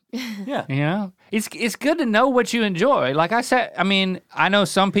 Yeah. You know, it's good to know what you enjoy. Like I said, I mean, I know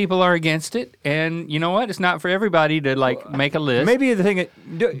some people are against it, and you know what? It's not for everybody to make a list. Maybe the thing,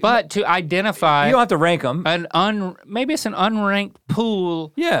 but to identify, you don't have to rank them. Maybe it's an unranked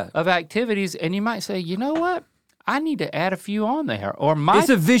pool Yeah. of activities, and you might say, you know what? I need to add a few on there, or it's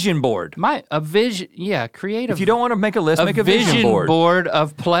a vision board. Create If you don't want to make a list, make a vision board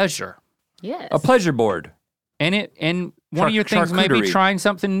of pleasure. Yes. A pleasure board. And one of your things may be trying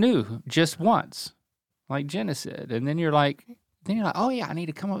something new just once, like Jenna said, and then you're like, oh yeah, I need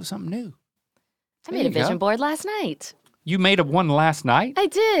to come up with something new. I made a vision board last night. You made one last night? I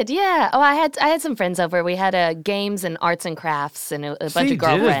did, yeah. Oh, I had some friends over. We had games and arts and crafts and a bunch of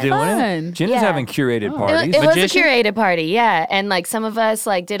girlfriends. Jenna's doing it. Jenna's having curated parties. It was a curated party, yeah. And like some of us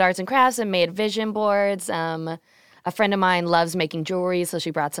like did arts and crafts and made vision boards. A friend of mine loves making jewelry, so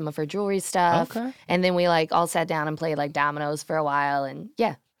she brought some of her jewelry stuff. Okay. And then we like all sat down and played like dominoes for a while, and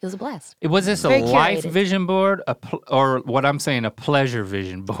yeah, it was a blast. Was this a life vision board, or what I'm saying, a pleasure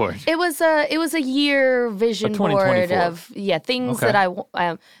vision board? It was a year vision board of things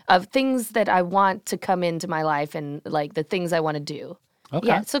that I want to come into my life and like the things I want to do. Okay.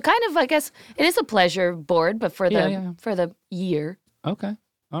 Yeah, so kind of I guess it is a pleasure board, but for the year. Okay.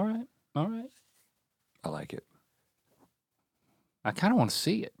 All right. I like it. I kind of want to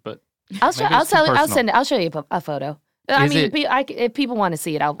see it, but I'll show you a photo. If people want to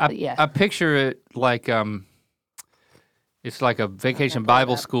see it, I picture it like it's like a vacation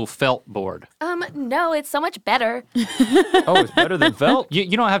Bible school felt board. No, it's so much better. Oh, it's better than felt?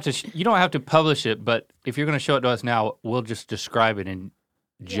 You don't have to publish it, but if you're going to show it to us now, we'll just describe it in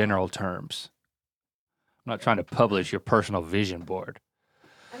general terms. I'm not trying to publish your personal vision board.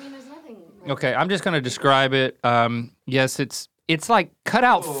 I mean, there's nothing. Okay, I'm just going to describe it. Yes, it's like cut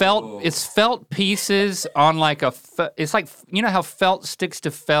out felt. It's felt pieces on like it's like, you know how felt sticks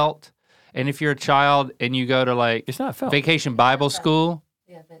to felt? And if you're a child and you go to like it's not felt. Vacation Bible school.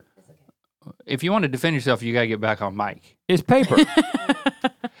 Yeah, but it's okay. If you want to defend yourself, you got to get back on mic. It's paper.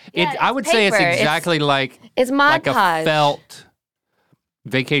 I would say it's exactly it's Mod Podge. A felt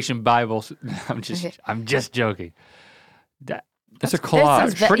Vacation Bible. I'm just joking. That's a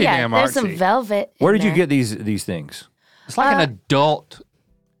collage. That's pretty damn artsy. There's some velvet. Where did you get these things? It's like an adult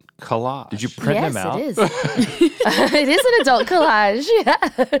collage. Did you print them out? Yes, it is. It is an adult collage. Yeah,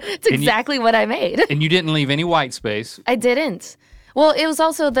 it's exactly what I made. And you didn't leave any white space. I didn't. Well, it was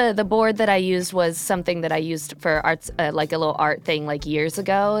also the board that I used was something that I used for arts, like a little art thing, like years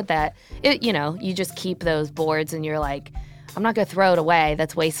ago. That you just keep those boards, and you're like, I'm not gonna throw it away.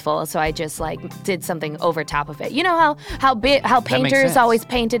 That's wasteful. So I just like did something over top of it. You know how painters always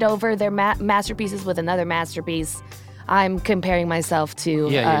painted over their masterpieces with another masterpiece. I'm comparing myself to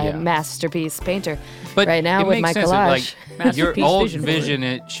a masterpiece painter right now with my collage. Like, your old vision,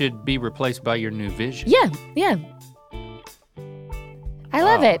 it should be replaced by your new vision. Yeah. I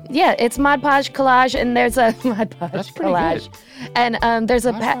love it. Yeah, it's Mod Podge collage, and there's a Mod Podge collage, and there's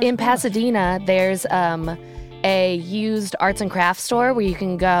in Pasadena. There's a used arts and crafts store where you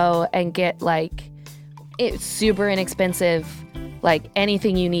can go and get like it's super inexpensive, like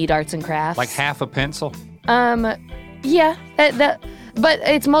anything you need arts and crafts. Like half a pencil. Yeah, but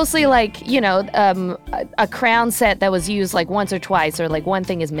it's mostly like, a crown set that was used like once or twice, or like one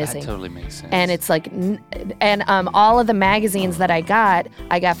thing is missing. That totally makes sense. And it's like, all of the magazines that I got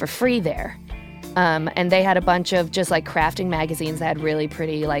for free there. And they had a bunch of just like crafting magazines that had really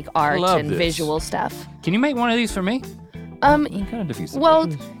pretty like art and visual stuff. Can you make one of these for me? Well,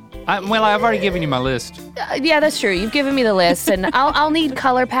 I've already given you my list. Yeah, that's true. You've given me the list, and I'll need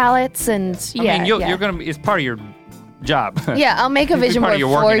color palettes and you're gonna be. It's part of your job. Yeah, I'll make a vision board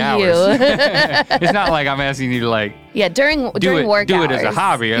for you. It's not like I'm asking you to like. Yeah, during work do hours. it as a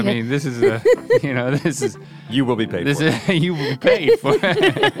hobby. I mean, this is this is. You will be paid for it. You will be paid for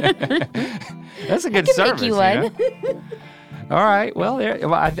it. That's a good service. Make you one. All right. Well,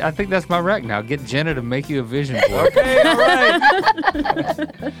 I think that's my rec now. Get Jenna to make you a vision board. Okay. All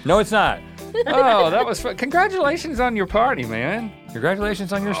right. No, it's not. Oh, that was fun. Congratulations on your party, man.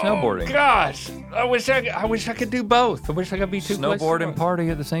 Congratulations on your snowboarding. Gosh, I wish I could do both. I wish I could be two snowboard and party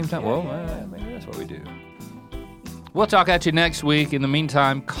at the same time. Well, maybe that's what we do. We'll talk at you next week. In the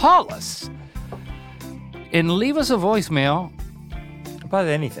meantime, call us and leave us a voicemail about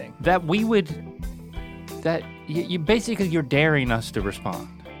anything that we would, that you basically you're daring us to respond.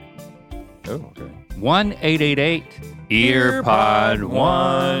 Oh, okay.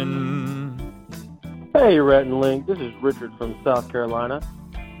 1-888-EARPOD1. Hey, Rhett and Link. This is Richard from South Carolina.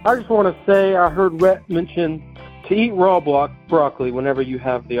 I just want to say I heard Rhett mention to eat raw broccoli whenever you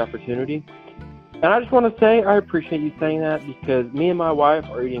have the opportunity. And I just want to say I appreciate you saying that because me and my wife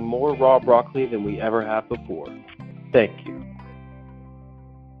are eating more raw broccoli than we ever have before. Thank you.